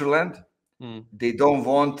Switzerland, they don't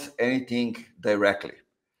want anything directly.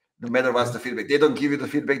 No matter what's the feedback, they don't give you the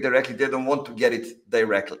feedback directly. They don't want to get it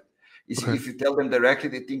directly. If you tell them directly,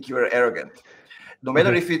 they think you are arrogant. No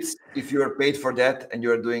matter if you are paid for that and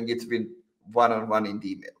you are doing it with one-on-one in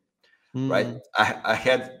the email, right? I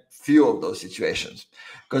had few of those situations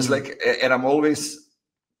because and I'm always,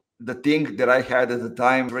 the thing that I had at the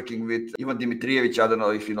time working with Ivan Dimitrievich, I don't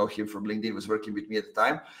know if you know him from LinkedIn, was working with me at the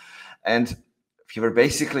time, and we were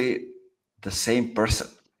basically the same person.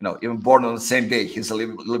 Even born on the same day. He's a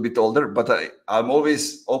little bit older, but I'm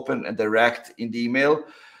always open and direct in the email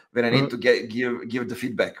when I need to give the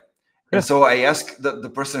feedback. And so I ask the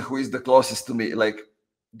person who is the closest to me, like,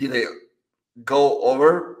 did I go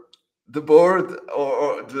over the board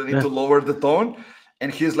or do I need to lower the tone?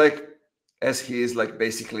 And he's like, as he is like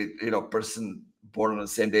basically, person born on the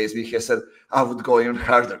same day as me, he said, I would go even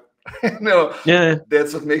harder.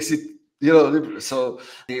 That's what makes it, so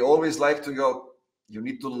they always like to go, you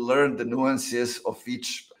need to learn the nuances of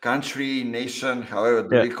each country, nation, however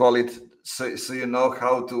we call it, so you know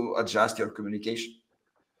how to adjust your communication.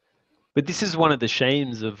 But this is one of the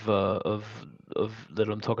shames of that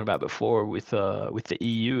I'm talking about before with the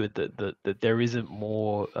EU, that there isn't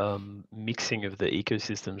more mixing of the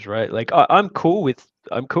ecosystems, right? Like I'm cool with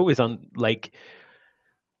like,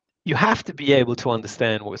 you have to be able to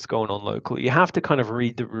understand what's going on locally. You have to kind of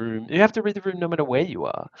read the room. You have to read the room no matter where you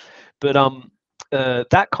are. But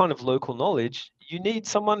that kind of local knowledge, you need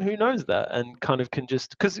someone who knows that and kind of can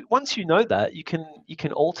just, because once you know that, you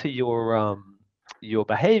can alter your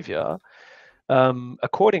behavior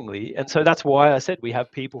accordingly. And so that's why I said we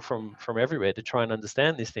have people from everywhere to try and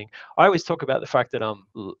understand this thing. I always talk about the fact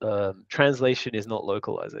that translation is not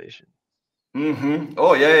localization. Mm-hmm.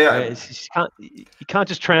 Oh yeah. Right? You can't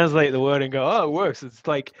just translate the word and go, oh, it works. It's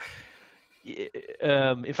like,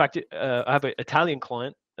 in fact, I have an Italian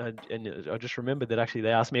client, and I just remembered that actually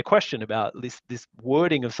they asked me a question about this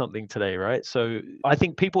wording of something today, right? So I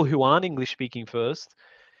think people who aren't English speaking first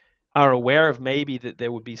are aware of maybe that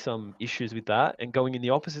there would be some issues with that, and going in the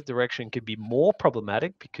opposite direction could be more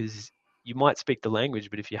problematic, because you might speak the language,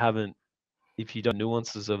 but if you don't know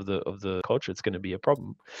nuances of the culture, it's going to be a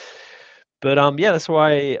problem. But yeah, that's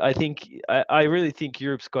why I really think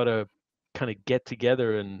Europe's got to kind of get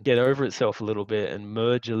together and get over itself a little bit and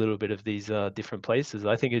merge a little bit of these different places.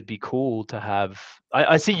 I think it'd be cool to have.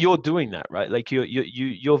 I see you're doing that, right? Like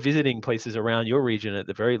you're visiting places around your region at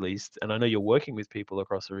the very least, and I know you're working with people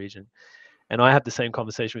across the region. And I have the same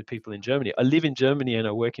conversation with people in Germany. I live in Germany and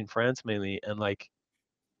I work in France mainly, and like,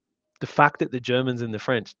 the fact that the Germans and the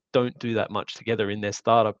French don't do that much together in their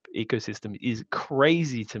startup ecosystem is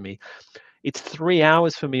crazy to me. It's 3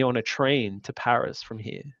 hours for me on a train to Paris from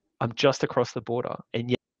here. I'm just across the border, and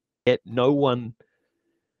yet no one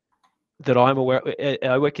that I'm aware.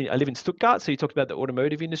 I live in Stuttgart, so you talked about the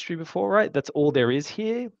automotive industry before, right? That's all there is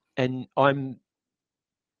here, and I'm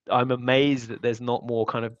amazed that there's not more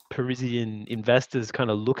kind of Parisian investors kind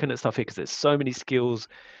of looking at stuff here, because there's so many skills.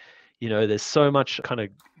 There's so much kind of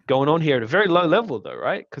going on here at a very low level, though,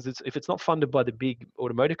 right? Because if it's not funded by the big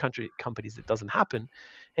automotive companies, it doesn't happen.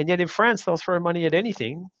 And yet in France, they'll throw money at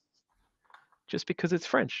anything just because it's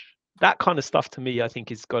French. That kind of stuff, to me, I think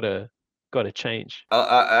is got to change.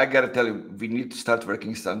 I gotta tell you, we need to start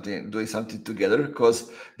doing something together,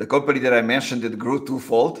 because the company that I mentioned, that grew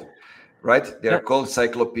twofold, right? They're called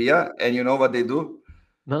Cyclopia, and you know what they do?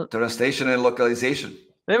 No. Translation and localization.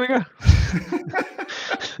 There we go.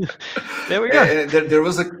 There we go.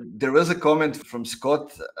 There was a comment from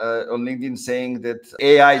Scott on LinkedIn saying that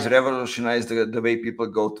AI has revolutionized the way people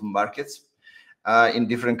go to markets in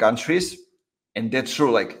different countries, and that's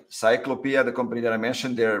true. Like Cyclopia, the company that I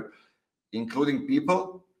mentioned, they're including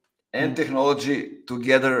people and technology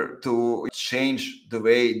together to change the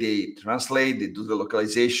way they translate, they do the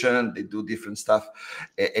localization, they do different stuff,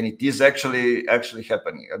 and it is actually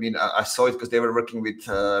happening. I mean, I saw it because they were working with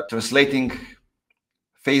translating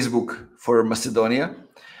Facebook for Macedonia.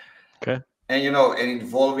 Okay. And and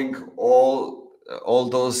involving all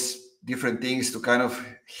those different things to kind of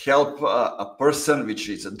help a person, which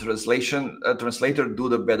is a translator, do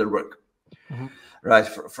the better work. Mm-hmm. Right,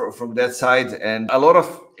 from that side, and a lot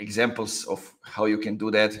of examples of how you can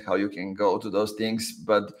do that, how you can go to those things.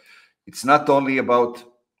 But it's not only about,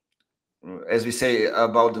 as we say,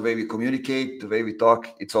 about the way we communicate, the way we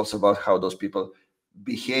talk. It's also about how those people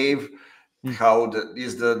behave, how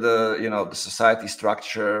the society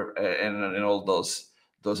structure, and all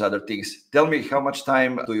those other things. Tell me, how much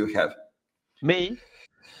time do you have? Me?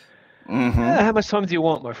 Mm-hmm. How much time do you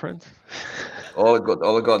want, my friend? All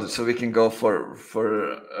good. So we can go for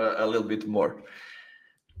a little bit more.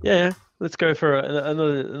 Yeah, let's go for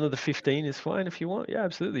another 15 is fine if you want. Yeah,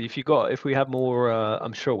 absolutely. If we have more,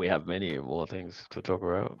 I'm sure we have many more things to talk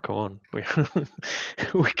about. Come on, we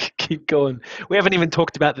can keep going. We haven't even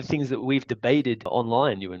talked about the things that we've debated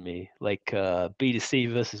online, you and me, like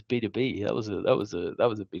B2C versus B2B. That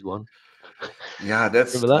was a big one. Yeah,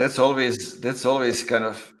 that's always kind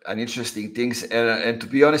of an interesting thing. And to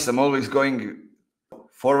be honest, I'm always going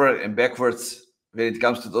forward and backwards when it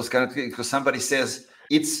comes to those kind of things, because somebody says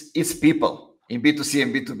it's people in B2C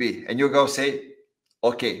and B2B, and you go say,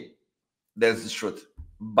 okay, that's the truth.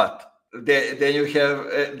 But then you have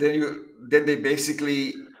then they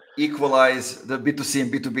basically equalize the B2C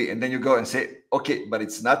and B2B, and then you go and say, okay, but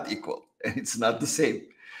it's not equal and it's not the same.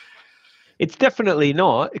 It's definitely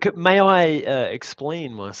not. May I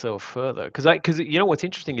explain myself further? Because you know what's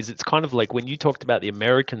interesting is it's kind of like when you talked about the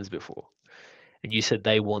Americans before, and you said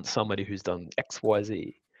they want somebody who's done X, Y,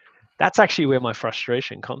 Z. That's actually where my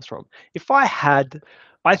frustration comes from.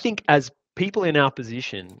 I think as people in our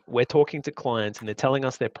position, we're talking to clients and they're telling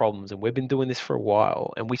us their problems, and we've been doing this for a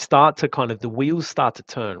while, and we start to kind of, the wheels start to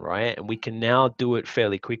turn, right? And we can now do it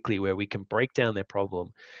fairly quickly where we can break down their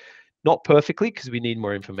problem. Not perfectly, because we need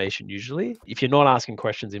more information usually. If you're not asking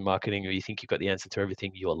questions in marketing or you think you've got the answer to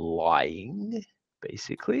everything, you're lying,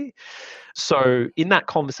 basically. So in that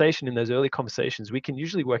conversation, in those early conversations, we can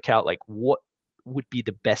usually work out like what would be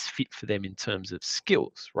the best fit for them in terms of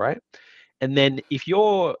skills, right? And then if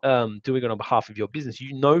you're doing it on behalf of your business,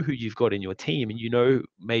 you know who you've got in your team, and you know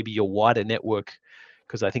maybe your wider network.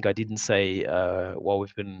 Because I think I didn't say while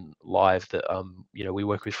we've been live that we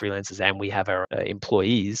work with freelancers and we have our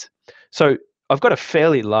employees. So I've got a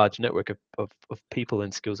fairly large network of people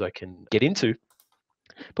and skills I can get into.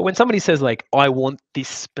 But when somebody says like, I want this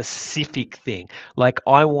specific thing, like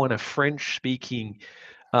I want a French-speaking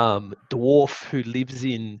dwarf who lives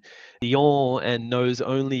in Lyon and knows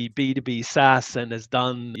only B2B SaaS and has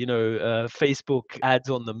done, Facebook ads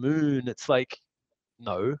on the moon. It's like,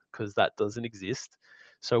 no, because that doesn't exist.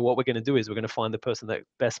 So what we're going to do is we're going to find the person that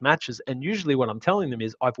best matches. And usually what I'm telling them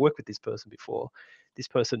is, I've worked with this person before. This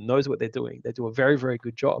person knows what they're doing. They do a very, very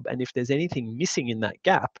good job. And if there's anything missing in that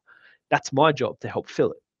gap, that's my job to help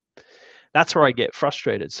fill it. That's where I get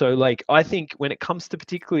frustrated. So like, I think when it comes to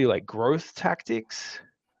particularly like growth tactics,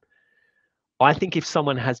 I think if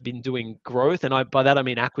someone has been doing growth, and by that I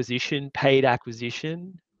mean acquisition, paid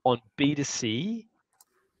acquisition on B2C,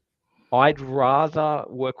 I'd rather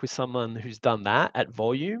work with someone who's done that at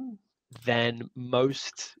volume than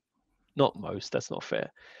that's not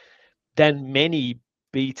fair, than many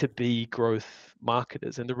B2B growth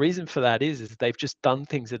marketers. And the reason for that is they've just done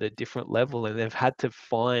things at a different level, and they've had to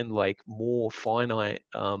find like more finite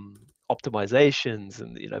optimizations,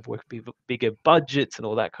 and they've worked with bigger budgets and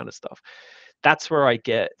all that kind of stuff. That's where I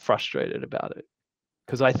get frustrated about it.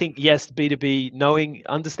 Because I think, yes, B2B,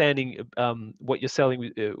 understanding what you're selling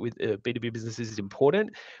with B2B businesses is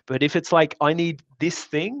important. But if it's like, I need this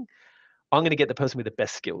thing, I'm going to get the person with the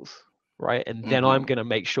best skills, right? And then I'm going to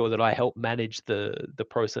make sure that I help manage the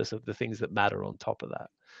process of the things that matter on top of that.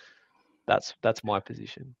 That's my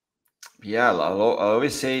position. Yeah, I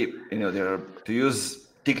always say, to use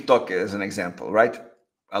TikTok as an example, right?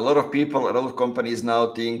 A lot of people, a lot of companies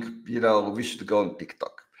now think, we should go on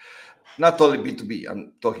TikTok. Not only B2B,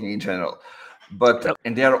 I'm talking in general, but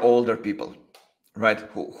and they are older people, right?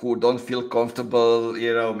 Who don't feel comfortable,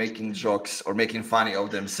 making jokes or making funny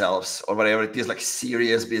of themselves or whatever it is, like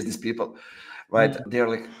serious business people, right? They're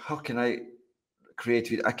like, how can I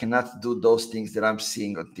create it? I cannot do those things that I'm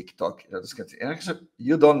seeing on TikTok. And actually,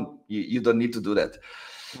 you don't need to do that.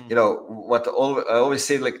 I always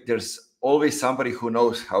say, like, there's always somebody who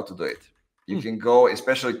knows how to do it. You can go,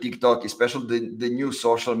 especially TikTok, especially the new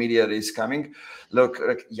social media that is coming. Look,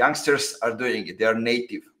 like youngsters are doing it. They are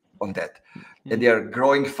native on that, and they are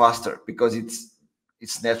growing faster because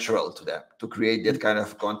it's natural to them to create that kind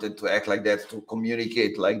of content, to act like that, to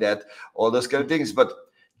communicate like that, all those kind of things. But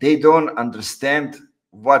they don't understand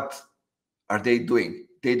what are they doing.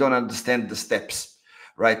 They don't understand the steps,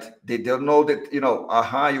 right? They don't know that,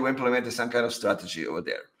 you implemented some kind of strategy over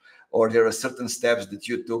there, or there are certain steps that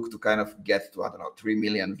you took to kind of get to, 3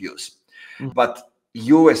 million views. But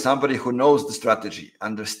you, as somebody who knows the strategy,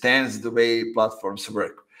 understands the way platforms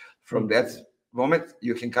work, from that moment,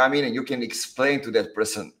 you can come in and you can explain to that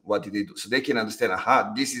person what did they do. So they can understand,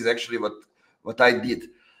 this is actually what I did.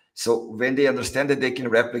 So when they understand that, they can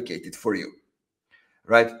replicate it for you,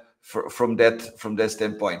 right? From that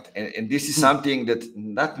standpoint. And this is something that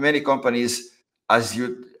not many companies as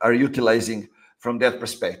you are utilizing from that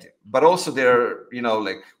perspective. But also there,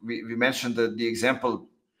 like we mentioned the example,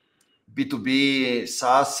 B2B,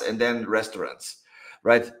 SaaS, and then restaurants,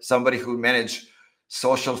 right? Somebody who managed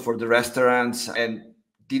social for the restaurants and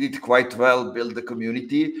did it quite well, build the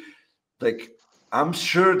community. Like, I'm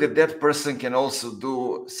sure that person can also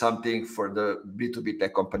do something for the B2B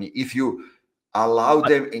tech company if you allow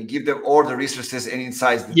them and give them all the resources and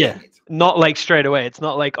insights that they need. Not like straight away. It's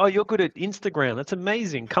not like, oh, you're good at Instagram, that's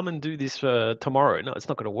amazing, come and do this for tomorrow. No, it's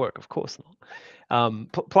not going to work. Of course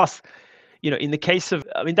not. Plus, in the case of,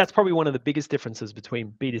 that's probably one of the biggest differences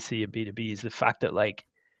between B2C and B2B is the fact that, like,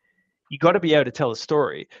 you got to be able to tell a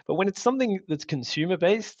story. But when it's something that's consumer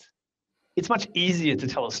based, it's much easier to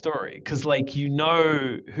tell a story because, like,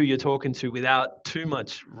 who you're talking to without too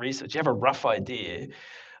much research. You have a rough idea.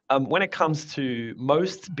 When it comes to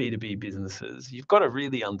most B2B businesses, you've got to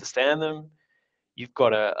really understand them. You've got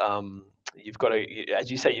to,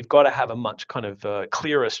 as you say, you've got to have a much kind of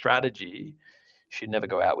clearer strategy should never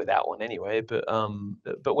go out without one anyway.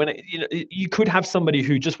 But when you could have somebody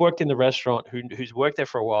who just worked in the restaurant, who's worked there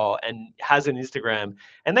for a while and has an Instagram,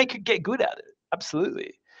 and they could get good at it.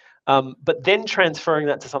 Absolutely. But then transferring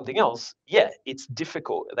that to something else, yeah, it's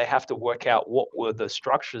difficult. They have to work out what were the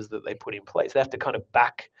structures that they put in place. They have to kind of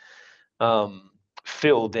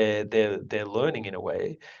fill their learning in a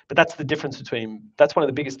way. But that's the difference that's one of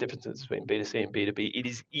the biggest differences between B2C and B2B. It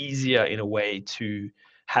is easier in a way to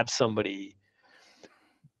have somebody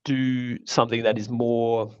do something that is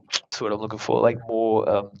more, that's what I'm looking for, like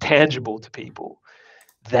more tangible to people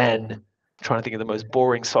than trying to think of the most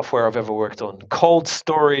boring software I've ever worked on. Cold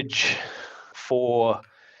storage for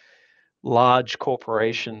large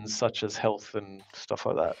corporations such as health and stuff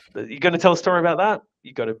like that. You're going to tell a story about that?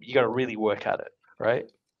 You got to really work at it, right?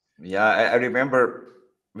 Yeah, I remember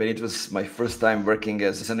when it was my first time working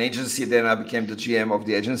as an agency. Then I became the GM of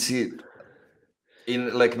the agency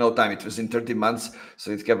in like no time. It was in 30 months,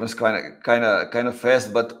 so it was kind of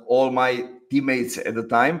fast. But all my teammates at the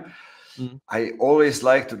time, I always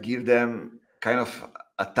like to give them kind of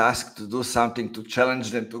a task to do something to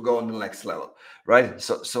challenge them to go on the next level, right?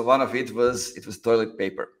 So one of it was toilet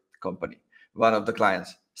paper company, one of the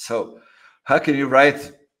clients. So how can you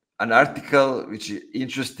write an article which is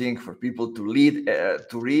interesting for people to read,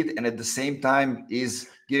 and at the same time is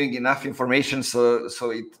giving enough information so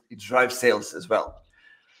it drives sales as well.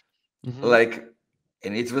 Like,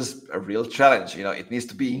 and it was a real challenge. It needs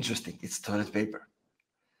to be interesting. It's toilet paper.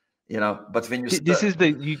 But when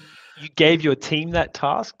you you gave your team that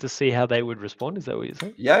task to see how they would respond. Is that what you're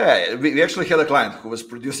saying? Yeah. We actually had a client who was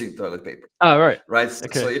producing toilet paper. Oh, right.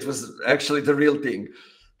 Okay. So it was actually the real thing.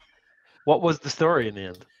 What was the story in the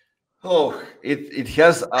end? Oh, it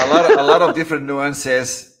has a lot of different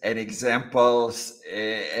nuances and examples,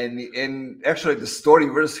 and actually the story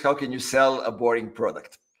was, how can you sell a boring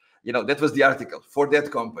product? That was the article for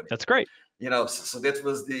that company. That's great. So that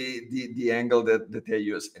was the angle that they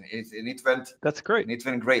used, and it went. That's great. And it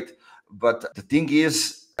went great. But the thing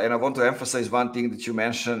is, and I want to emphasize one thing that you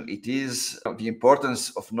mentioned, it is the importance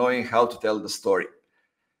of knowing how to tell the story,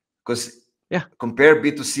 because compare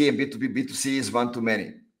B2C and B2B. B2C is one to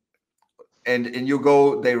many. And you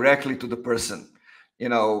go directly to the person.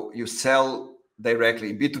 You sell directly.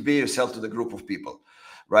 In B2B, you sell to the group of people,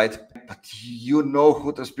 right? But you know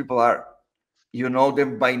who those people are. You know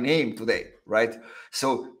them by name today, right?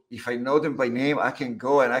 So if I know them by name, I can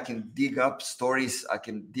go and I can dig up stories. I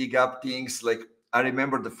can dig up things. Like, I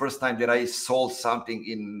remember the first time that I sold something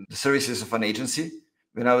in the services of an agency.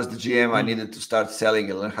 When I was the GM, I needed to start selling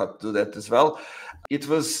and learn how to do that as well.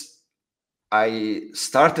 I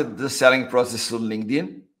started the selling process on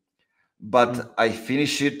LinkedIn, but I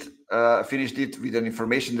finished it with an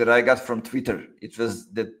information that I got from Twitter. It was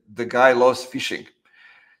that the guy loves fishing.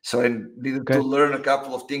 So I needed to learn a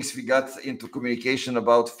couple of things. We got into communication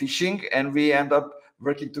about fishing, and we end up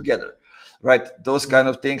working together, right? Those kind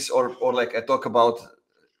of things, or like we talk about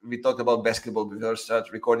basketball before we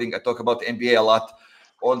start recording. I talk about NBA a lot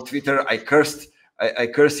on Twitter. I cursed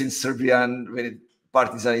in Serbian when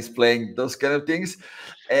Partizan is playing, those kind of things.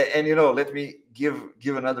 And let me give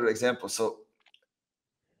another example. So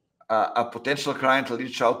a potential client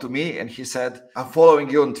reached out to me and he said, I'm following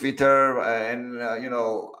you on Twitter, and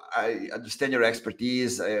I understand your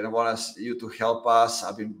expertise and I want you to help us.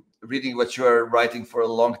 I've been reading what you are writing for a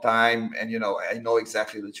long time, and I know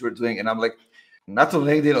exactly what you're doing. And I'm like, not on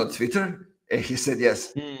LinkedIn, on Twitter? And he said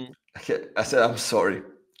yes. I said, I'm sorry.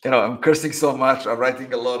 I'm cursing so much. I'm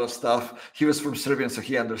writing a lot of stuff. He was from Serbia, so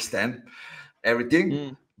he understands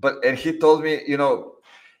everything. And he told me,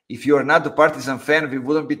 if you are not the Partizan fan, we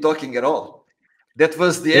wouldn't be talking at all. That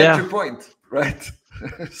was the entry point, right?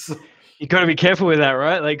 So you got to be careful with that,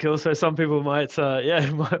 right? Like, also some people might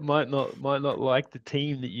not like the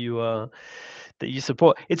team that you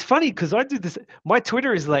support. It's funny because I do this. My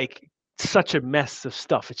Twitter is like such a mess of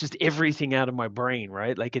stuff. It's just everything out of my brain,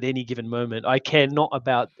 right? Like, at any given moment, I care not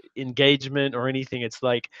about engagement or anything. It's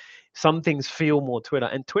like some things feel more Twitter,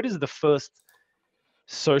 and Twitter's the first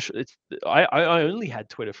social. I only had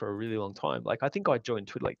Twitter for a really long time. Like, I think I joined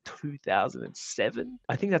Twitter like 2007.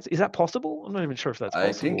 I think is that possible? I'm not even sure if that's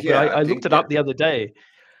possible. I looked it up the other day.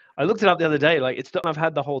 Like, it's I've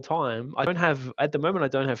had the whole time. At the moment I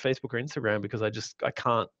don't have Facebook or Instagram because I just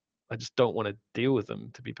don't want to deal with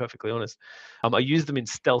them, to be perfectly honest. I use them in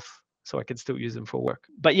stealth so I can still use them for work.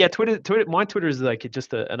 But yeah, Twitter. My Twitter is like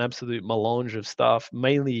just an absolute melange of stuff,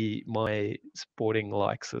 mainly my sporting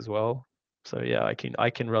likes as well. So yeah, I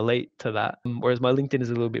can relate to that. Whereas my LinkedIn is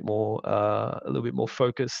a little bit more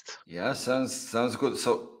focused. Yeah, sounds good.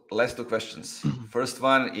 So last two questions. First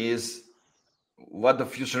one is, what the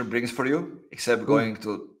future brings for you, except going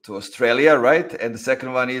to Australia, right? And the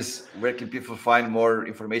second one is, where can people find more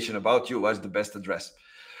information about you? What's the best address?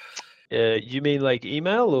 You mean like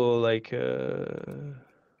email or like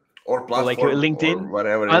or platform, or like LinkedIn? or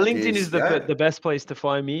whatever LinkedIn is the best place to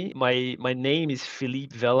find me. My name is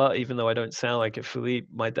Philippe Vella, even though I don't sound like a Philippe.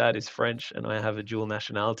 My dad is French, and I have a dual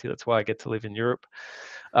nationality. That's why I get to live in Europe.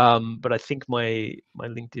 But I think my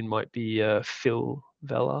LinkedIn might be Phil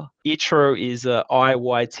Vella. iytro is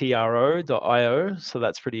iytro.io, so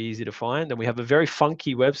that's pretty easy to find. And we have a very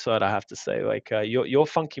funky website, I have to say. Like your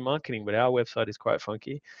funky marketing, but our website is quite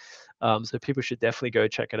funky. So people should definitely go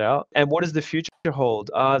check it out. And what does the future hold?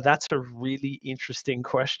 That's a really interesting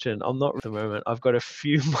question. I'm not at the moment. I've got a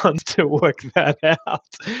few months to work that out.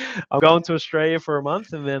 I'm going to Australia for a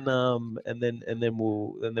month, and then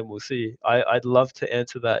we'll see. I'd love to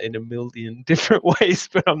answer that in a million different ways,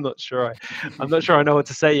 but I'm not sure. I'm not sure I know what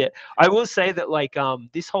to say yet. I will say that like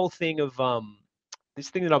this whole thing of this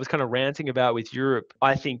thing that I was kind of ranting about with Europe,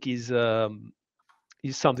 I think is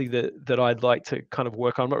something that I'd like to kind of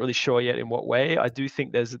work on. I'm not really sure yet in what way. I do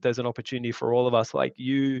think there's an opportunity for all of us, like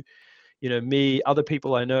you know, me, other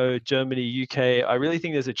people I know, Germany, UK. I really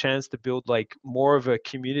think there's a chance to build like more of a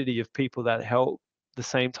community of people that help the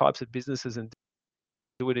same types of businesses and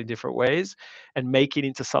do it in different ways and make it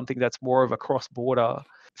into something that's more of a cross-border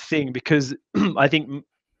thing. Because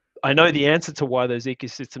I know the answer to why those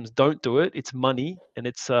ecosystems don't do it. It's money, and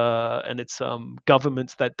it's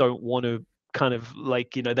governments that don't want to kind of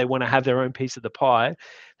like, you know, they want to have their own piece of the pie.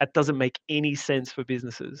 That doesn't make any sense for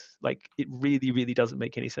businesses. Like it really, really doesn't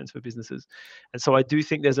make any sense for businesses. And so I do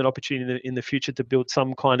think there's an opportunity in the future to build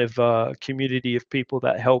some kind of community of people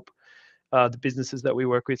that help the businesses that we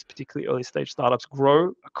work with, particularly early stage startups,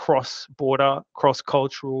 grow across border, cross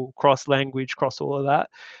cultural, cross language, cross all of that.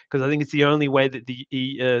 Because I think it's the only way that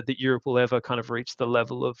that Europe will ever kind of reach the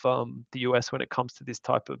level of the US when it comes to this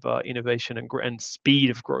type of innovation and speed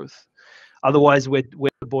of growth. Otherwise, we're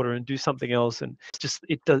the border and do something else, and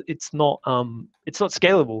it's not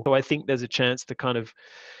scalable. So I think there's a chance to kind of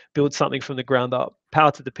build something from the ground up. Power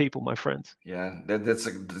to the people, my friends. Yeah, that's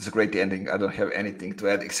a great ending. I don't have anything to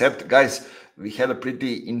add, except, guys, we had a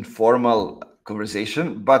pretty informal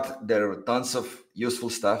conversation, but there are tons of useful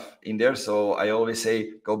stuff in there. So I always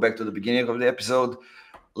say, go back to the beginning of the episode,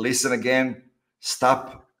 listen again,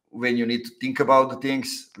 stop when you need to think about the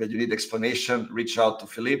things, when you need explanation, reach out to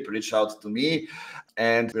Philippe, reach out to me.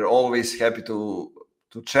 And we're always happy to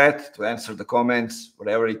chat, to answer the comments,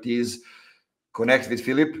 whatever it is. Connect with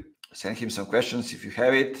Philippe, send him some questions if you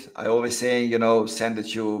have it. I always say, you know, send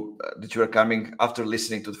that you are coming after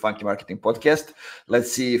listening to the Funky Marketing podcast.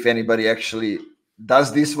 Let's see if anybody actually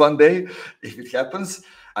does this one day, if it happens.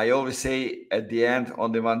 I always say at the end,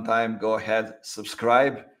 on the one time, go ahead,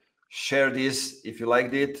 subscribe, share this if you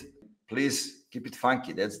liked it. Please keep it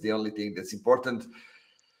funky. That's the only thing that's important.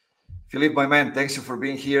 Philippe, my man, thanks you for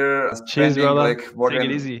being here. Cheers, spending brother. like more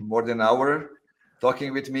than an hour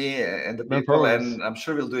talking with me and the people, and I'm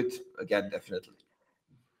sure we'll do it again, definitely.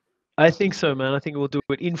 I think so, man. I think we'll do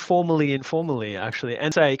it informally, actually.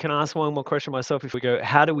 And say, can I ask one more question myself? If we go,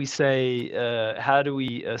 how do we say,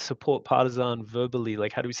 support Partizan verbally?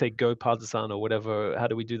 Like, how do we say go Partizan or whatever? How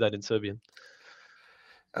do we do that in Serbian?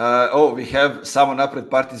 We have samo napred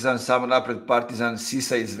Partizan,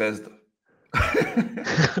 Sisa i Zvezda.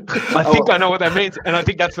 I think I know what that means, and I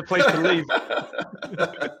think that's the place to leave.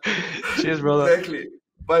 Cheers, brother. Exactly.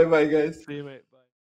 Bye, guys. See you, mate.